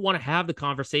want to have the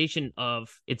conversation of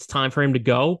it's time for him to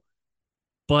go,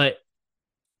 but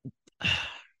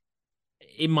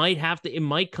it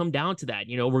might come down to that,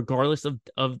 regardless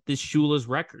of this Shula's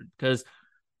record, because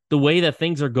the way that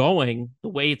things are going, the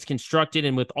way it's constructed,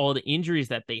 and with all the injuries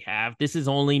that they have, this is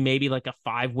only maybe like a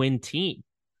 5-win team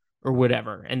or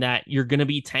whatever, and that you're going to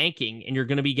be tanking and you're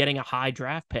going to be getting a high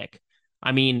draft pick.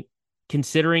 I mean,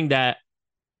 considering that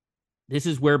this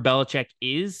is where Belichick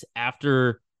is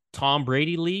after Tom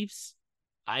Brady leaves,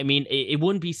 I mean, it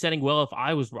wouldn't be setting well if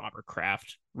I was Robert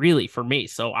Kraft, really, for me.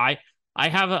 So I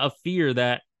have a fear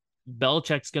that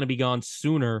Belichick's going to be gone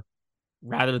sooner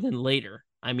rather than later.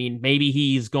 I mean, maybe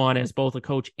he's gone as both a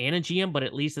coach and a GM, but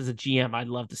at least as a GM, I'd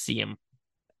love to see him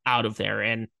out of there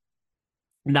and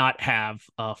not have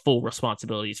full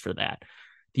responsibilities for that.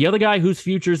 The other guy whose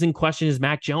future is in question is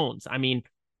Mac Jones. I mean,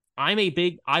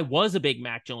 I was a big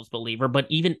Mac Jones believer, but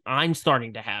even I'm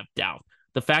starting to have doubt.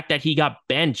 The fact that he got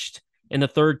benched in the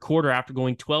third quarter after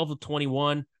going 12 of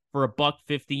 21 for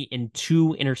 $150 and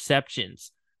 2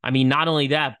 interceptions. I mean, not only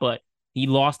that, but he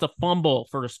lost a fumble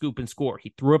for a scoop and score.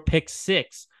 He threw a pick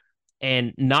 6,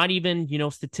 and not even,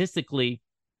 statistically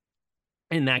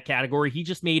in that category. He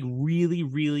just made really,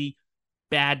 really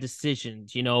bad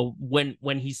decisions.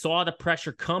 When he saw the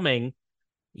pressure coming,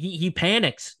 he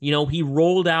panics. He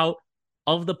rolled out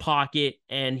of the pocket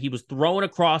and he was throwing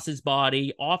across his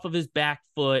body off of his back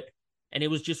foot. And it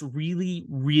was just really,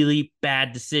 really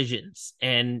bad decisions.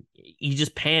 And he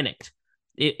just panicked.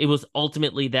 It was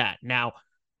ultimately that. Now,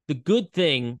 the good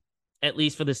thing, at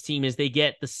least for this team, is they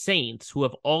get the Saints, who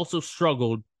have also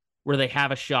struggled, where they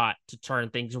have a shot to turn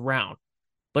things around.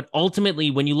 But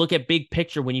ultimately, when you look at big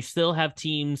picture, when you still have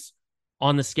teams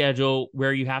on the schedule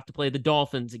where you have to play the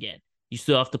Dolphins again, you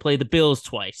still have to play the Bills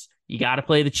twice. You got to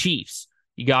play the Chiefs.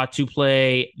 You got to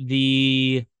play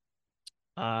the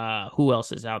who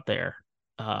else is out there?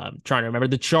 Trying to remember,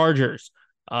 the Chargers.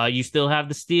 You still have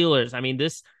the Steelers. I mean,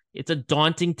 it's a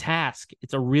daunting task.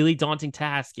 It's a really daunting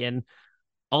task. And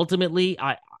ultimately,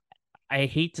 I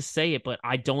hate to say it, but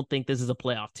I don't think this is a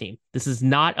playoff team. This is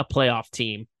not a playoff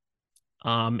team.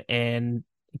 And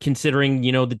considering,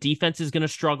 the defense is going to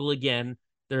struggle again,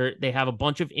 they have a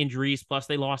bunch of injuries, plus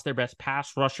they lost their best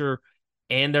pass rusher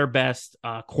and their best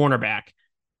cornerback.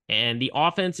 And the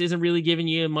offense isn't really giving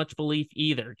you much belief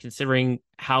either, considering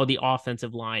how the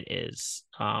offensive line is.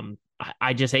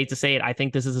 I just hate to say it. I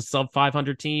think this is a sub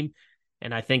 500 team,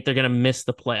 and I think they're going to miss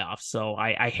the playoffs. So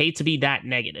I hate to be that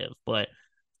negative, but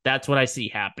that's what I see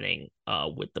happening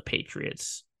with the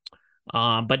Patriots.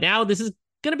 But now this is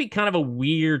going to be kind of a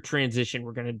weird transition.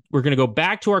 We're going to go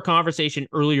back to our conversation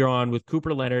earlier on with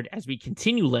Cooper Leonard as we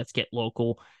continue Let's Get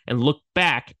Local and look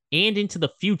back and into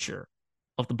the future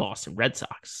of the Boston Red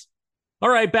Sox. All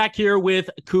right, back here with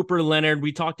Cooper Leonard.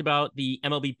 We talked about the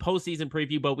MLB postseason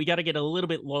preview, but we got to get a little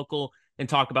bit local and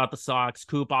talk about the Sox.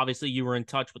 Coop, obviously you were in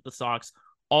touch with the Sox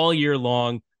all year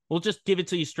long. We'll just give it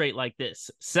to you straight like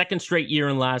this. Second straight year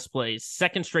in last place,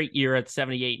 second straight year at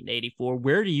 78 and 84.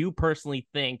 Where do you personally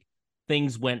think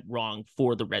things went wrong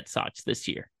for the Red Sox this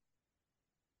year?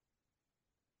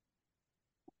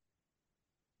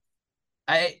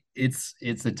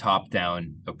 It's a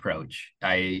top-down approach.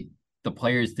 The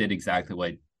players did exactly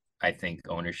what I think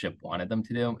ownership wanted them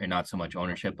to do, and not so much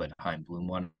ownership, but Chaim Bloom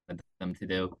wanted them to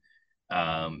do.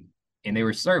 And they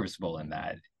were serviceable in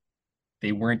that.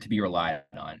 They weren't to be relied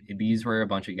on. These were a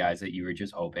bunch of guys that you were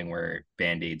just hoping were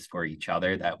Band-Aids for each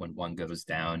other, that when one goes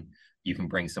down, you can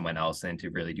bring someone else in to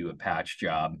really do a patch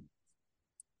job.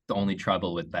 The only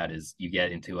trouble with that is you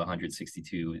get into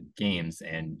 162 games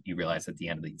and you realize at the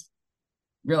end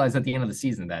of the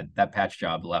season that patch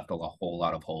job left a whole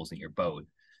lot of holes in your boat.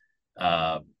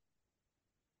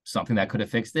 Something that could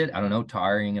have fixed it, I don't know,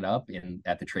 tarring it up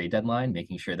at the trade deadline,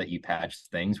 making sure that you patched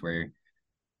things where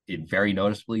it very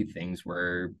noticeably things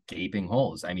were gaping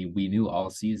holes. I mean, we knew all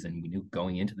season, we knew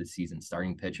going into the season,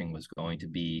 starting pitching was going to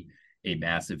be a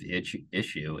massive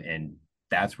issue. And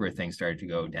that's where things started to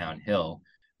go downhill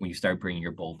when you start bringing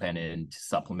your bullpen in to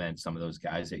supplement some of those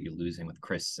guys that you're losing with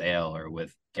Chris Sale or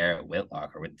with Garrett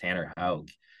Whitlock or with Tanner Houck.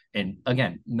 And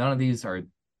again, none of these are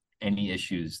any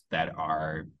issues that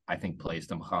are, I think,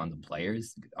 placed on the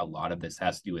players. A lot of this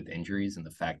has to do with injuries and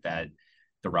the fact that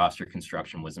the roster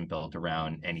construction wasn't built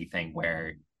around anything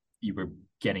where you were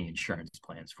getting insurance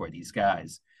plans for these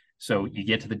guys. So you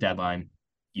get to the deadline,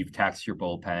 you've taxed your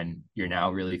bullpen. You're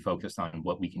now really focused on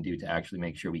what we can do to actually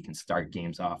make sure we can start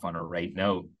games off on a right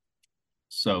note.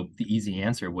 So the easy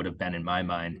answer would have been, in my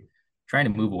mind, trying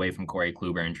to move away from Corey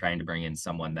Kluber and trying to bring in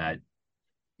someone that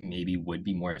maybe would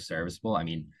be more serviceable. I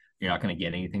mean, you're not going to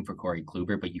get anything for Corey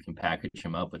Kluber, but you can package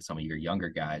him up with some of your younger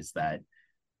guys that,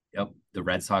 the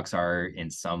Red Sox are, in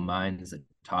some minds, a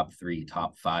top 3,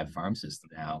 top 5 farm system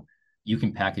now. You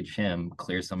can package him,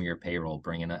 clear some of your payroll,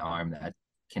 bring in an arm that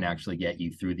can actually get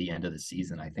you through the end of the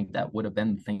season. I think that would have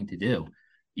been the thing to do.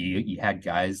 You had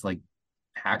guys like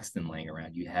Paxton laying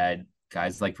around. You had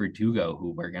guys like Verdugo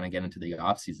who were going to get into the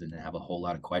offseason and have a whole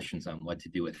lot of questions on what to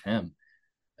do with him.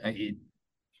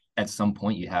 At some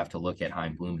point, you have to look at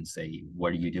Chaim Bloom and say,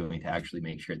 what are you doing to actually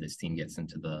make sure this team gets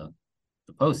into the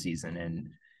postseason? And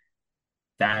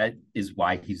that is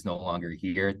why he's no longer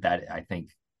here. That, I think,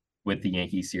 with the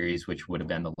Yankee series, which would have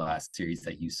been the last series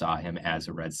that you saw him as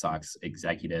a Red Sox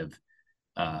executive,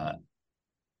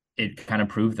 it kind of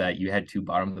proved that you had two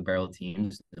bottom of the barrel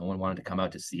teams. No one wanted to come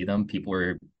out to see them. People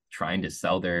were trying to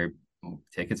sell their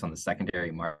tickets on the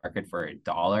secondary market for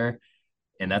 $1,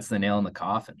 and that's the nail in the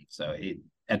coffin. So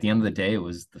at the end of the day, it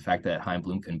was the fact that Chaim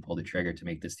Bloom couldn't pull the trigger to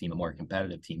make this team a more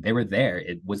competitive team. They were there.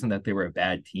 It wasn't that they were a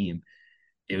bad team.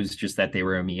 It was just that they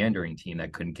were a meandering team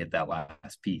that couldn't get that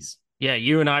last piece. Yeah,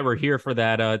 you and I were here for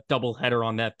that doubleheader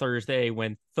on that Thursday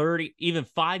when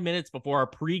 5 minutes before our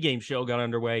pregame show got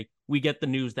underway, we get the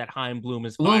news that Chaim Bloom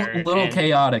is fired. A little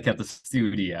chaotic at the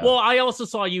studio. Well, I also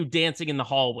saw you dancing in the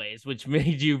hallways, which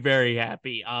made you very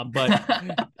happy. But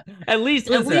at least,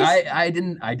 I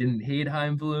didn't hate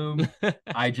Chaim Bloom.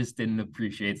 I just didn't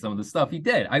appreciate some of the stuff he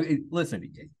did. I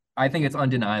think it's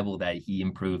undeniable that he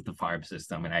improved the farm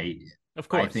system, and of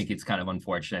course, I think it's kind of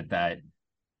unfortunate that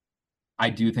I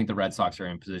do think the Red Sox are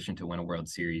in position to win a World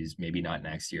Series, maybe not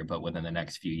next year, but within the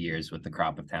next few years with the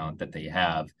crop of talent that they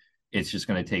have. It's just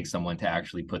going to take someone to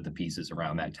actually put the pieces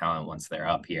around that talent once they're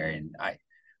up here. And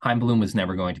Chaim Bloom was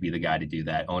never going to be the guy to do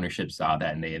that. Ownership saw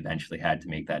that, and they eventually had to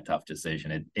make that tough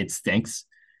decision. It stinks.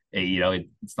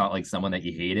 It's not like someone that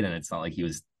you hated, and it's not like he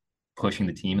was pushing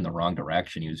the team in the wrong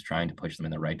direction. He was trying to push them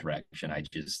in the right direction.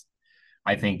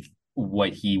 I think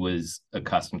what he was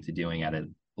accustomed to doing at a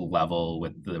level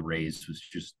with the Rays was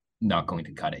just not going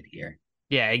to cut it here.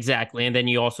 Yeah, exactly. And then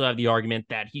you also have the argument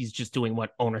that he's just doing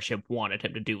what ownership wanted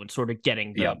him to do and sort of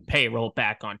getting the payroll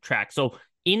back on track. So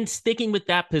in sticking with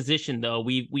that position, though,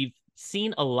 we've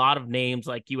seen a lot of names,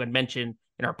 like you had mentioned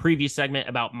in our previous segment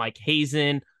about Mike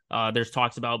Hazen. There's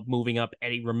talks about moving up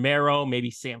Eddie Romero, maybe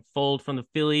Sam Fold from the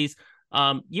Phillies.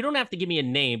 You don't have to give me a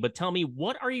name, but tell me,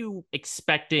 what are you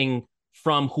expecting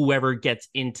from whoever gets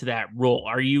into that role?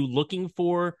 Are you looking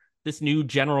for this new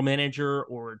general manager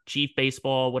or chief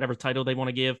baseball, whatever title they want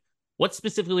to give? What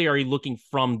specifically are you looking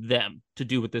from them to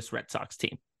do with this Red Sox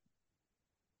team?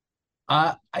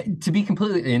 To be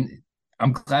completely in,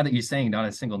 I'm glad that you're saying not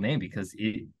a single name because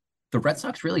the Red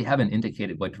Sox really haven't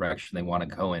indicated what direction they want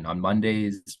to go in. On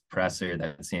Monday's presser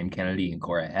that Sam Kennedy and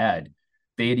Cora had,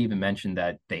 they had even mentioned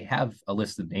that they have a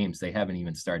list of names. They haven't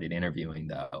even started interviewing,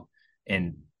 though.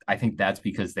 And I think that's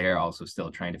because they're also still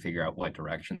trying to figure out what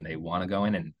direction they want to go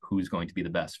in and who's going to be the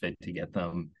best fit to get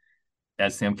them,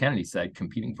 as Sam Kennedy said,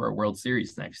 competing for a World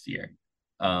Series next year.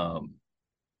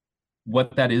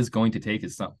 What that is going to take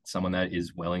is someone that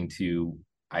is willing to,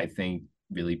 I think,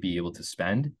 really be able to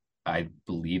spend. I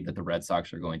believe that the Red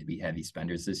Sox are going to be heavy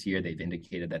spenders this year. They've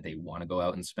indicated that they want to go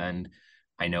out and spend.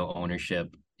 I know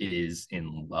ownership is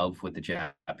in love with the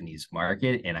Japanese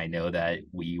market, and I know that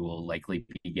we will likely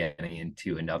be getting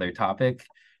into another topic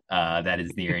that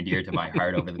is near and dear to my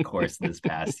heart over the course of this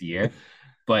past year.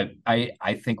 But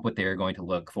I think what they're going to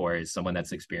look for is someone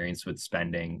that's experienced with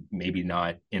spending, maybe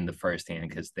not in the first hand,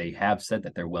 because they have said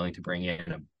that they're willing to bring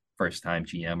in a first-time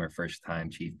GM or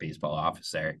first-time chief baseball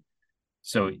officer.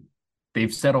 So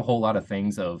they've said a whole lot of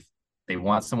things of they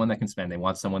want someone that can spend. They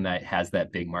want someone that has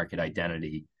that big market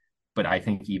identity. But I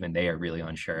think even they are really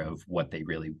unsure of what they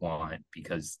really want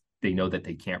because they know that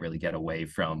they can't really get away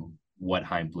from what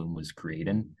Chaim Bloom was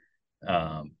creating.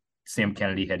 Sam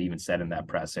Kennedy had even said in that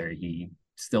presser, he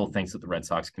still thinks that the Red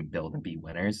Sox can build and be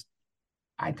winners.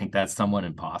 I think that's somewhat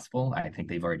impossible. I think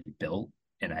they've already built,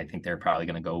 and I think they're probably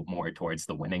going to go more towards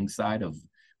the winning side of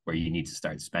where you need to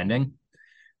start spending.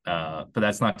 But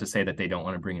that's not to say that they don't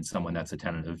want to bring in someone that's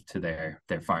attentive to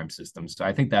their farm system. So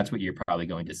I think that's what you're probably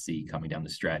going to see coming down the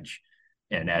stretch.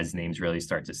 And as names really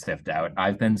start to sift out,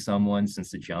 I've been someone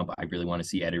since the jump. I really want to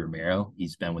see Eddie Romero.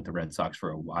 He's been with the Red Sox for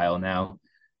a while now.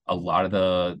 A lot of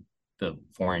the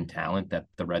foreign talent that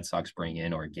the Red Sox bring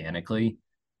in organically,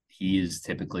 he is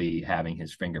typically having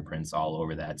his fingerprints all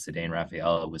over that. Ceddanne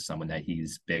Rafaela was someone that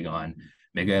he's big on.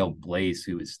 Miguel Blaze,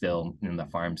 who is still in the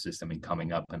farm system and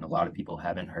coming up, and a lot of people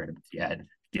haven't heard of it yet.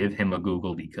 Give him a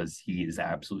Google because he is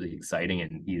absolutely exciting,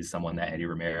 and he is someone that Eddie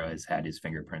Romero has had his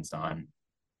fingerprints on.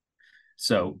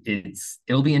 So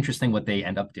it'll be interesting what they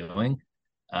end up doing.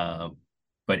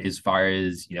 But as far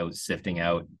as, sifting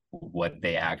out what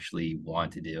they actually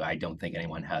want to do, I don't think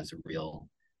anyone has a real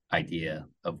idea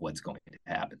of what's going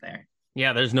to happen there.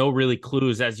 Yeah, there's no really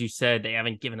clues. As you said, they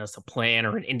haven't given us a plan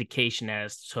or an indication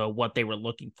as to what they were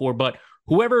looking for. But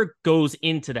whoever goes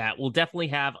into that will definitely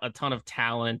have a ton of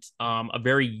talent, a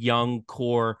very young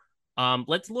core.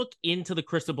 Let's look into the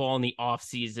crystal ball in the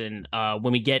offseason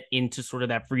when we get into sort of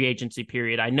that free agency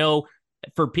period. I know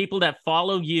for people that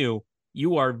follow you,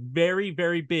 you are very,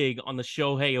 very big on the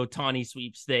Shohei Ohtani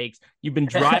sweepstakes. You've been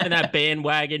driving that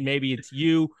bandwagon. Maybe it's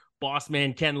you, boss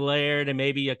man Ken Laird, and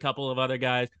maybe a couple of other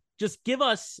guys. Just give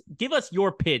us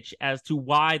your pitch as to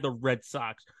why the Red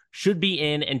Sox should be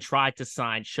in and try to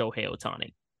sign Shohei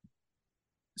Ohtani.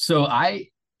 So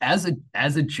as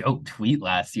a joke tweet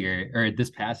last year, or this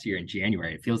past year in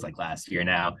January, it feels like last year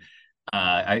now.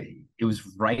 It was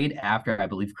right after I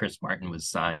believe Chris Martin was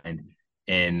signed.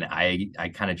 And I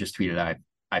kind of just tweeted,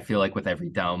 I feel like with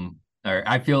every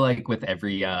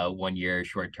 1 year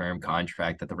short-term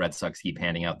contract that the Red Sox keep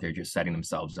handing out, they're just setting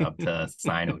themselves up to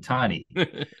sign Ohtani.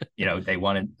 They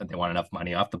want enough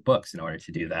money off the books in order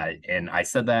to do that. And I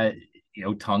said that,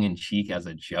 tongue in cheek as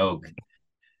a joke.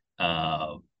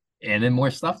 And then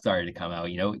more stuff started to come out.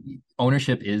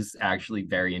 Ownership is actually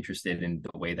very interested in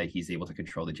the way that he's able to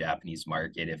control the Japanese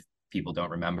market. If people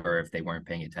don't remember, if they weren't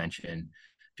paying attention,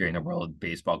 during the World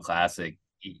Baseball Classic,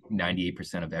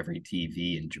 98% of every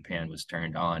TV in Japan was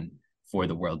turned on for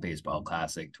the World Baseball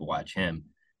Classic to watch him,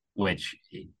 which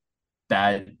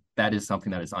that is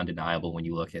something that is undeniable when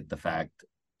you look at the fact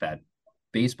that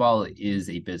baseball is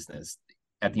a business.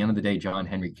 At the end of the day, John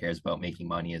Henry cares about making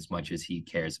money as much as he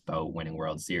cares about winning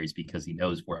World Series because he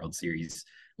knows World Series,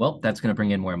 well, that's going to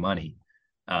bring in more money.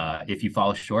 If you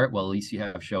fall short, well, at least you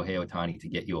have Shohei Ohtani to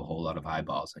get you a whole lot of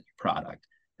eyeballs on your product.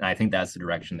 And I think that's the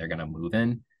direction they're going to move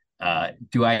in.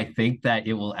 Do I think that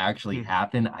it will actually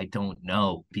happen? I don't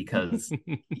know because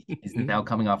he's now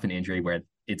coming off an injury where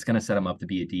it's going to set him up to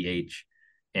be a DH.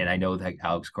 And I know that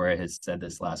Alex Cora has said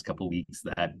this last couple of weeks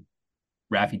that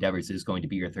Rafi Devers is going to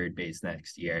be your third base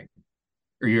next year,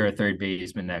 or you're a third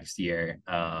baseman next year.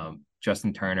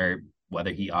 Justin Turner,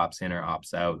 whether he opts in or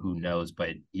opts out, who knows?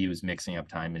 But he was mixing up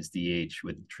time as DH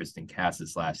with Tristan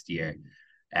Casas last year.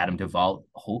 Adam Duvall,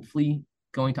 hopefully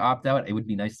going to opt out. It would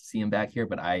be nice to see him back here,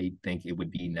 but I think it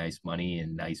would be nice money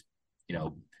and nice,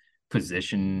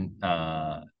 position,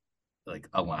 like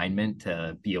alignment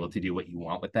to be able to do what you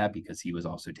want with that because he was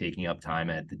also taking up time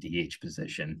at the DH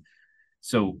position.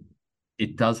 So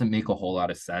it doesn't make a whole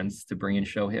lot of sense to bring in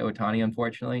Shohei Ohtani,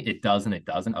 unfortunately. It doesn't.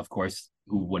 Of course,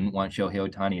 who wouldn't want Shohei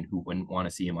Ohtani and who wouldn't want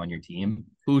to see him on your team?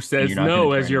 Who And you're says not going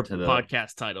no, to as turn your into the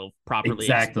podcast title properly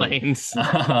exactly. explains.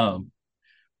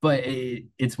 But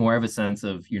it's more of a sense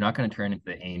of you're not going to turn into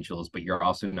the Angels, but you're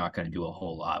also not going to do a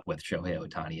whole lot with Shohei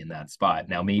Ohtani in that spot.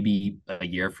 Now, maybe a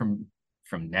year from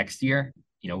next year,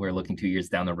 we're looking 2 years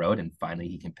down the road and finally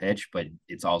he can pitch, but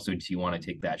it's also, do you want to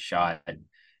take that shot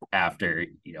after,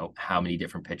 how many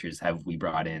different pitchers have we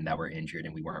brought in that were injured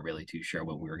and we weren't really too sure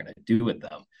what we were going to do with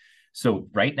them. So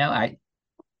right now, I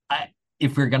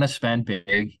if we're going to spend big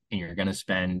and you're going to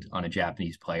spend on a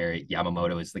Japanese player,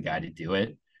 Yamamoto is the guy to do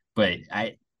it. But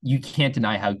you can't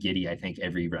deny how giddy I think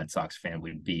every Red Sox fan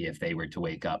would be if they were to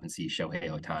wake up and see Shohei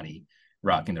Ohtani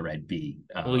rocking the red B.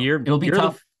 Well, it'll be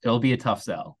tough. It'll be a tough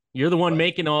sell. You're the one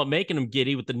making them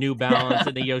giddy with the New Balance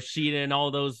and the Yoshida and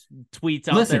all those tweets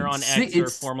out there on X or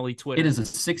formerly Twitter. It is a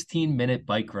 16-minute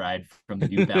bike ride from the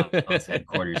New Balance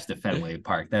headquarters to Fenway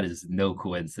Park. That is no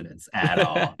coincidence at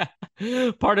all.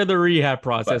 Part of the rehab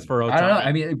process for Ohtani. I don't know.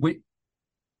 I mean,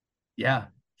 yeah.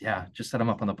 Just set him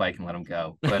up on the bike and let him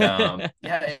go. But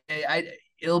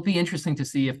it'll be interesting to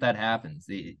see if that happens.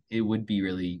 It would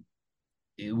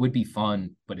be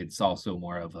fun, but it's also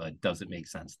more of a, does it make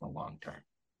sense in the long term?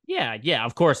 Yeah,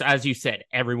 of course. As you said,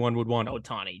 everyone would want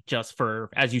Ohtani just for,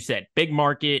 as you said, big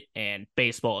market and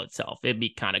baseball itself. It'd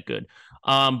be kind of good.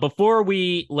 Before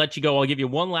we let you go, I'll give you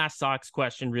one last Sox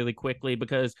question really quickly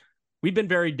because we've been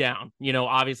very down.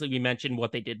 Obviously we mentioned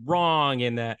what they did wrong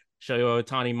and that Shohei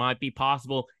Ohtani might be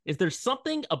possible. Is there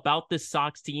something about this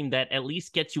Sox team that at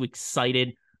least gets you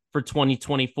excited for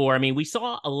 2024? I mean, we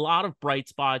saw a lot of bright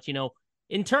spots,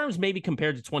 in terms maybe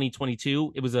compared to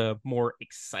 2022, it was a more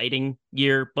exciting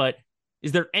year. But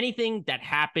is there anything that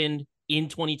happened in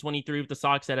 2023 with the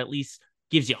Sox that at least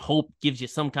gives you hope, gives you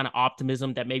some kind of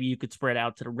optimism that maybe you could spread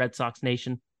out to the Red Sox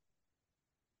nation?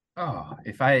 Oh,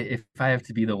 if I have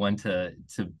to be the one to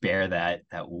bear that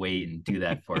weight and do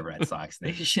that for Red Sox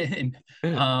nation,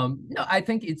 no, I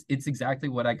think it's exactly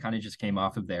what I kind of just came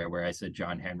off of there, where I said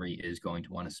John Henry is going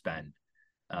to want to spend.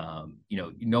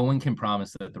 No one can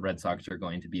promise that the Red Sox are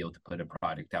going to be able to put a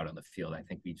product out on the field. I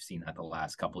think we've seen that the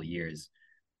last couple of years.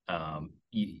 And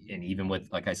even with,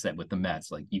 like I said, with the Mets,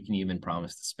 like you can even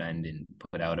promise to spend and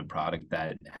put out a product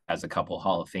that has a couple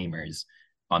Hall of Famers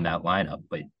on that lineup,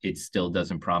 but it still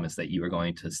doesn't promise that you are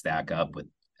going to stack up with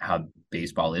how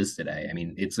baseball is today. I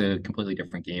mean, it's a completely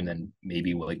different game than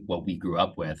maybe what we grew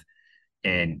up with.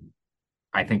 And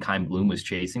I think Chaim Bloom was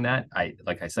chasing that.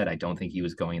 Like I said, I don't think he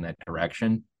was going in that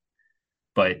direction,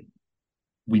 but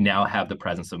we now have the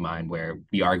presence of mind where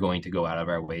we are going to go out of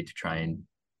our way to try and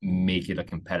make it a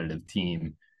competitive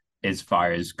team as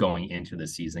far as going into the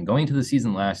season. Going into the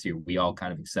season last year, we all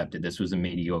kind of accepted this was a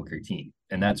mediocre team,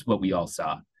 and that's what we all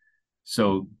saw.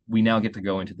 So we now get to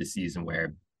go into the season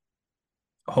where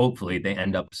hopefully they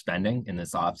end up spending in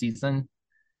this offseason.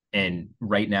 And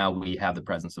right now we have the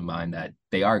presence of mind that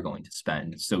they are going to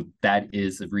spend. So that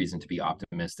is a reason to be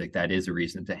optimistic. That is a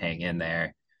reason to hang in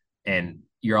there. And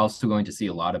you're also going to see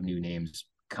a lot of new names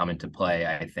come into play,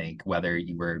 I think, whether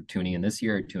you were tuning in this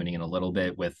year or tuning in a little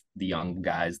bit with the young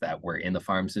guys that were in the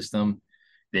farm system.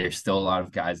 There's still a lot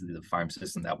of guys in the farm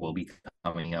system that will be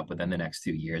coming up within the next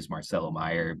 2 years. Marcelo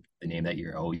Meyer, the name that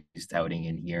you're always touting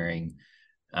and hearing.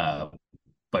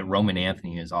 But Roman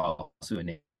Anthony is also a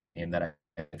name that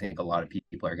I think a lot of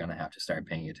people are going to have to start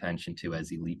paying attention to as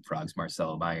he leapfrogs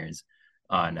Marcelo Myers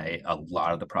on a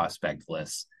lot of the prospect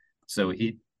lists. So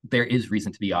there is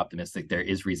reason to be optimistic. There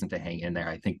is reason to hang in there.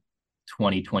 I think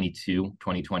 2022,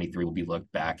 2023 will be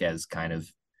looked back as kind of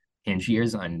hinge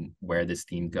years on where this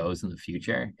team goes in the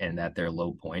future and that they're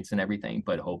low points and everything.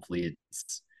 But hopefully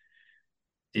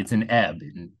it's an ebb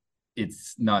and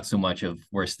it's not so much of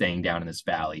we're staying down in this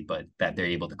valley, but that they're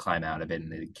able to climb out of it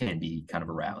and it can be kind of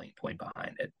a rallying point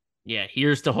behind it. Yeah,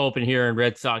 here's to hoping here in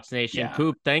Red Sox Nation. Yeah.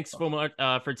 Coop, thanks so much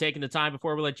for taking the time.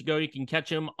 Before we let you go, you can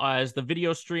catch him as the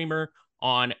video streamer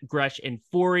on Gresh and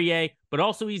Fourier, but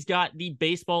also he's got the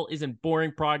Baseball Isn't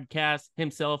Boring podcast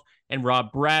himself and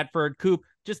Rob Bradford. Coop,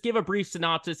 just give a brief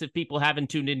synopsis if people haven't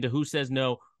tuned into Who Says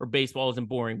No or Baseball Isn't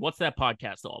Boring. What's that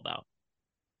podcast all about?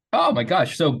 Oh my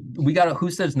gosh. So we got a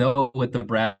Who Says No with the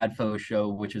Bradfo show,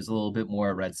 which is a little bit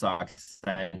more Red Sox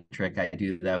centric. I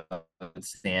do that with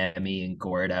Sammy and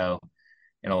Gordo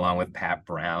and along with Pat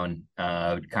Brown,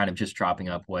 kind of just dropping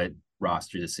up what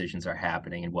roster decisions are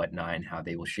happening and whatnot and how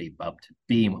they will shape up to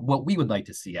be what we would like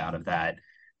to see out of that.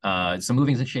 Some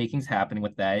movings and shakings happening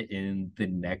with that in the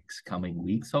next coming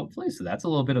weeks, hopefully. So that's a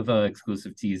little bit of an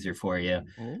exclusive teaser for you.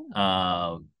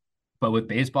 But with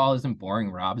Baseball Isn't Boring,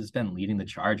 Rob has been leading the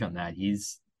charge on that.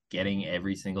 He's getting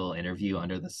every single interview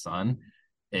under the sun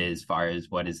as far as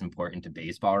what is important to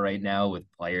baseball right now with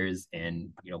players and,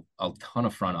 a ton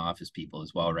of front office people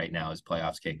as well right now as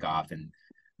playoffs kick off and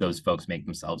those folks make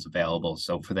themselves available.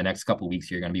 So for the next couple of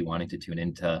weeks, you're going to be wanting to tune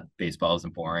into Baseball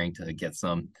Isn't Boring to get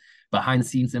some behind the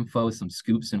scenes info, some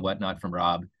scoops and whatnot from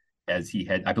Rob as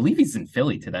I believe he's in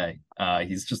Philly today.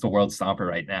 He's just a world stomper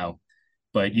right now,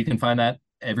 but you can find that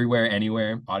everywhere,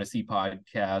 anywhere, Odyssey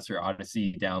podcasts or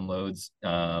Odyssey downloads.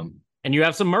 And you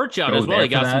have some merch out as well. You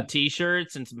got some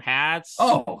t-shirts and some hats.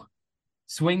 Oh,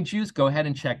 Swing Juice, go ahead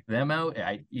and check them out.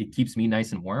 It keeps me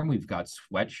nice and warm. We've got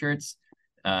sweatshirts.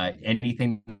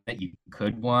 Anything that you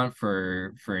could want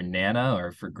for Nana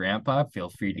or for Grandpa, feel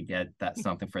free to get that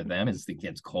something for them as it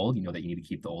gets cold. You know that you need to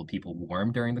keep the old people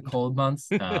warm during the cold months.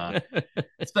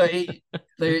 So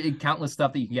there's countless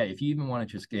stuff that you can get. If you even want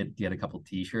to just get a couple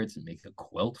t-shirts and make a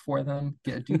quilt for them,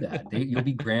 do that. You'll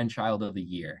be grandchild of the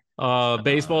year.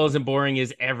 Baseball Isn't Boring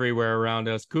is everywhere around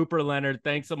us. Cooper Leonard,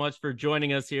 thanks so much for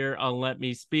joining us here on Let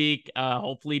Me Speak.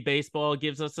 Hopefully baseball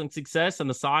gives us some success and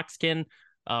the Sox can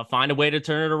find a way to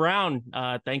turn it around.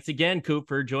 Thanks again, Coop,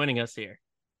 for joining us here.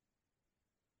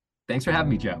 Thanks for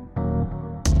having me, Joe.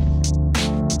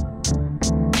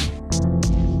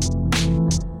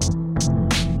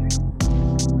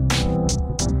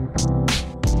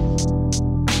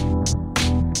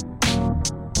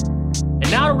 And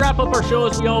now to wrap up our show,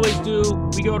 as we always do,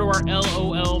 we go to our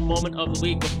LOL moment of the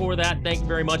week. Before that, thank you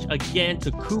very much again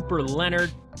to Cooper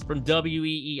Leonard from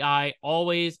WEEI.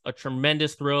 Always a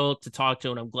tremendous thrill to talk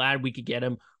to, and I'm glad we could get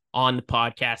him on the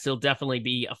podcast. He'll definitely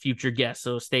be a future guest,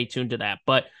 so stay tuned to that.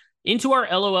 But into our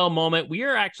LOL moment, we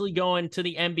are actually going to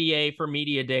the NBA for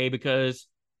Media Day because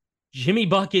Jimmy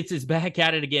Buckets is back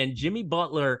at it again. Jimmy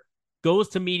Butler goes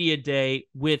to Media Day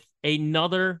with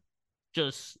another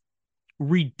just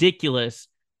ridiculous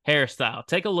hairstyle.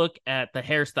 Take a look at the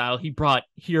hairstyle he brought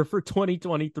here for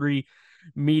 2023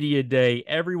 Media Day.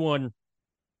 Everyone,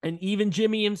 and even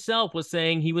Jimmy himself, was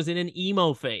saying he was in an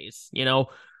emo phase.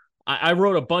 I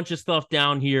wrote a bunch of stuff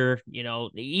down here.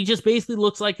 He just basically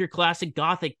looks like your classic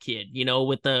gothic kid,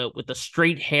 with the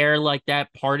straight hair like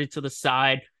that parted to the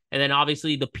side. And then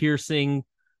obviously the piercing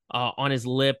on his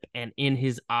lip and in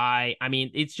his eye. I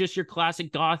mean, it's just your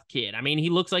classic goth kid. I mean, he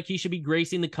looks like he should be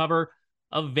gracing the cover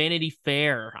of Vanity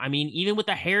Fair. I mean, even with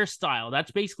the hairstyle,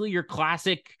 that's basically your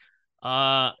classic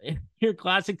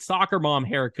soccer mom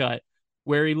haircut,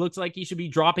 where he looks like he should be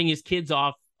dropping his kids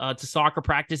off to soccer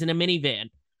practice in a minivan.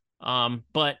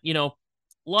 But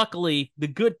luckily the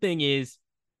good thing is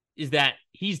that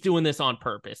he's doing this on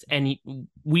purpose. And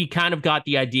we kind of got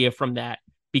the idea from that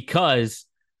because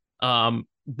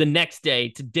the next day,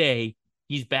 today,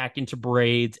 he's back into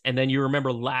braids. And then you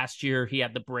remember last year he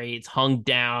had the braids hung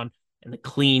down and the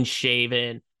clean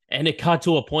shaven. And it got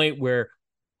to a point where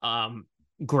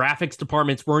graphics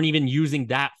departments weren't even using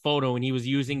that photo, and he was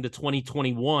using the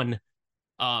 2021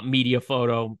 media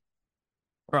photo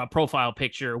or a profile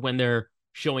picture when they're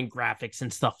showing graphics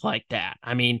and stuff like that.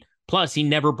 I mean, plus he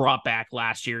never brought back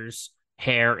last year's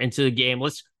hair into the game.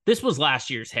 This was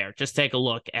last year's hair. Just take a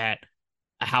look at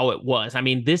how it was. I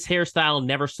mean, this hairstyle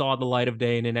never saw the light of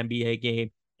day in an NBA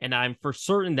game, and I'm for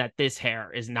certain that this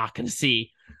hair is not going to see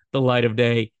the light of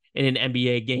day in an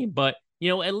NBA game. But,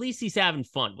 at least he's having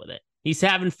fun with it. He's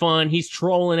having fun. He's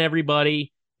trolling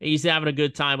everybody. He's having a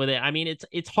good time with it. I mean,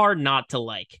 it's hard not to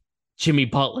like Jimmy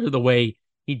Butler the way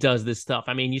he does this stuff.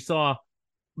 I mean, you saw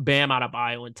Bam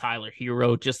Adebayo and Tyler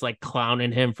Hero just like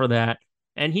clowning him for that.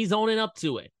 And he's owning up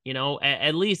to it.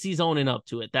 At least he's owning up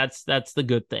to it. That's the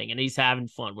good thing. And he's having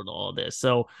fun with all this.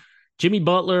 So Jimmy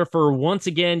Butler, for once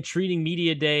again treating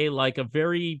Media Day like a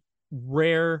very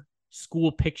rare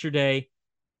school picture day,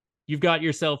 you've got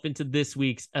yourself into this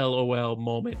week's LOL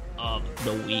moment of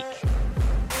the week.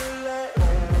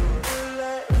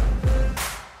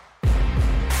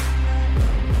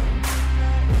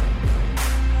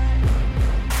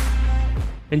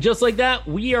 And just like that,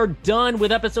 we are done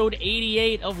with episode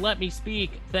 88 of Let Me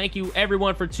Speak. Thank you,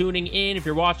 everyone, for tuning in. If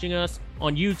you're watching us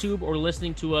on YouTube or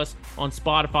listening to us on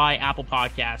Spotify, Apple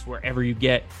Podcasts, wherever you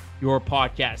get your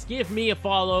podcasts, give me a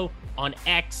follow on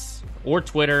X or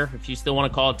Twitter, if you still want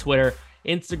to call it Twitter.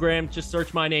 Instagram, just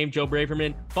search my name, Joe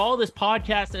Braverman. Follow this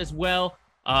podcast as well.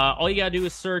 All you got to do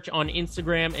is search on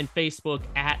Instagram and Facebook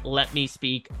at Let Me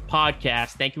Speak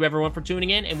Podcast. Thank you, everyone, for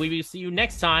tuning in, and we will see you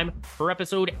next time for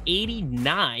episode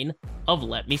 89 of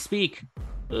Let Me Speak.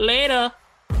 Later.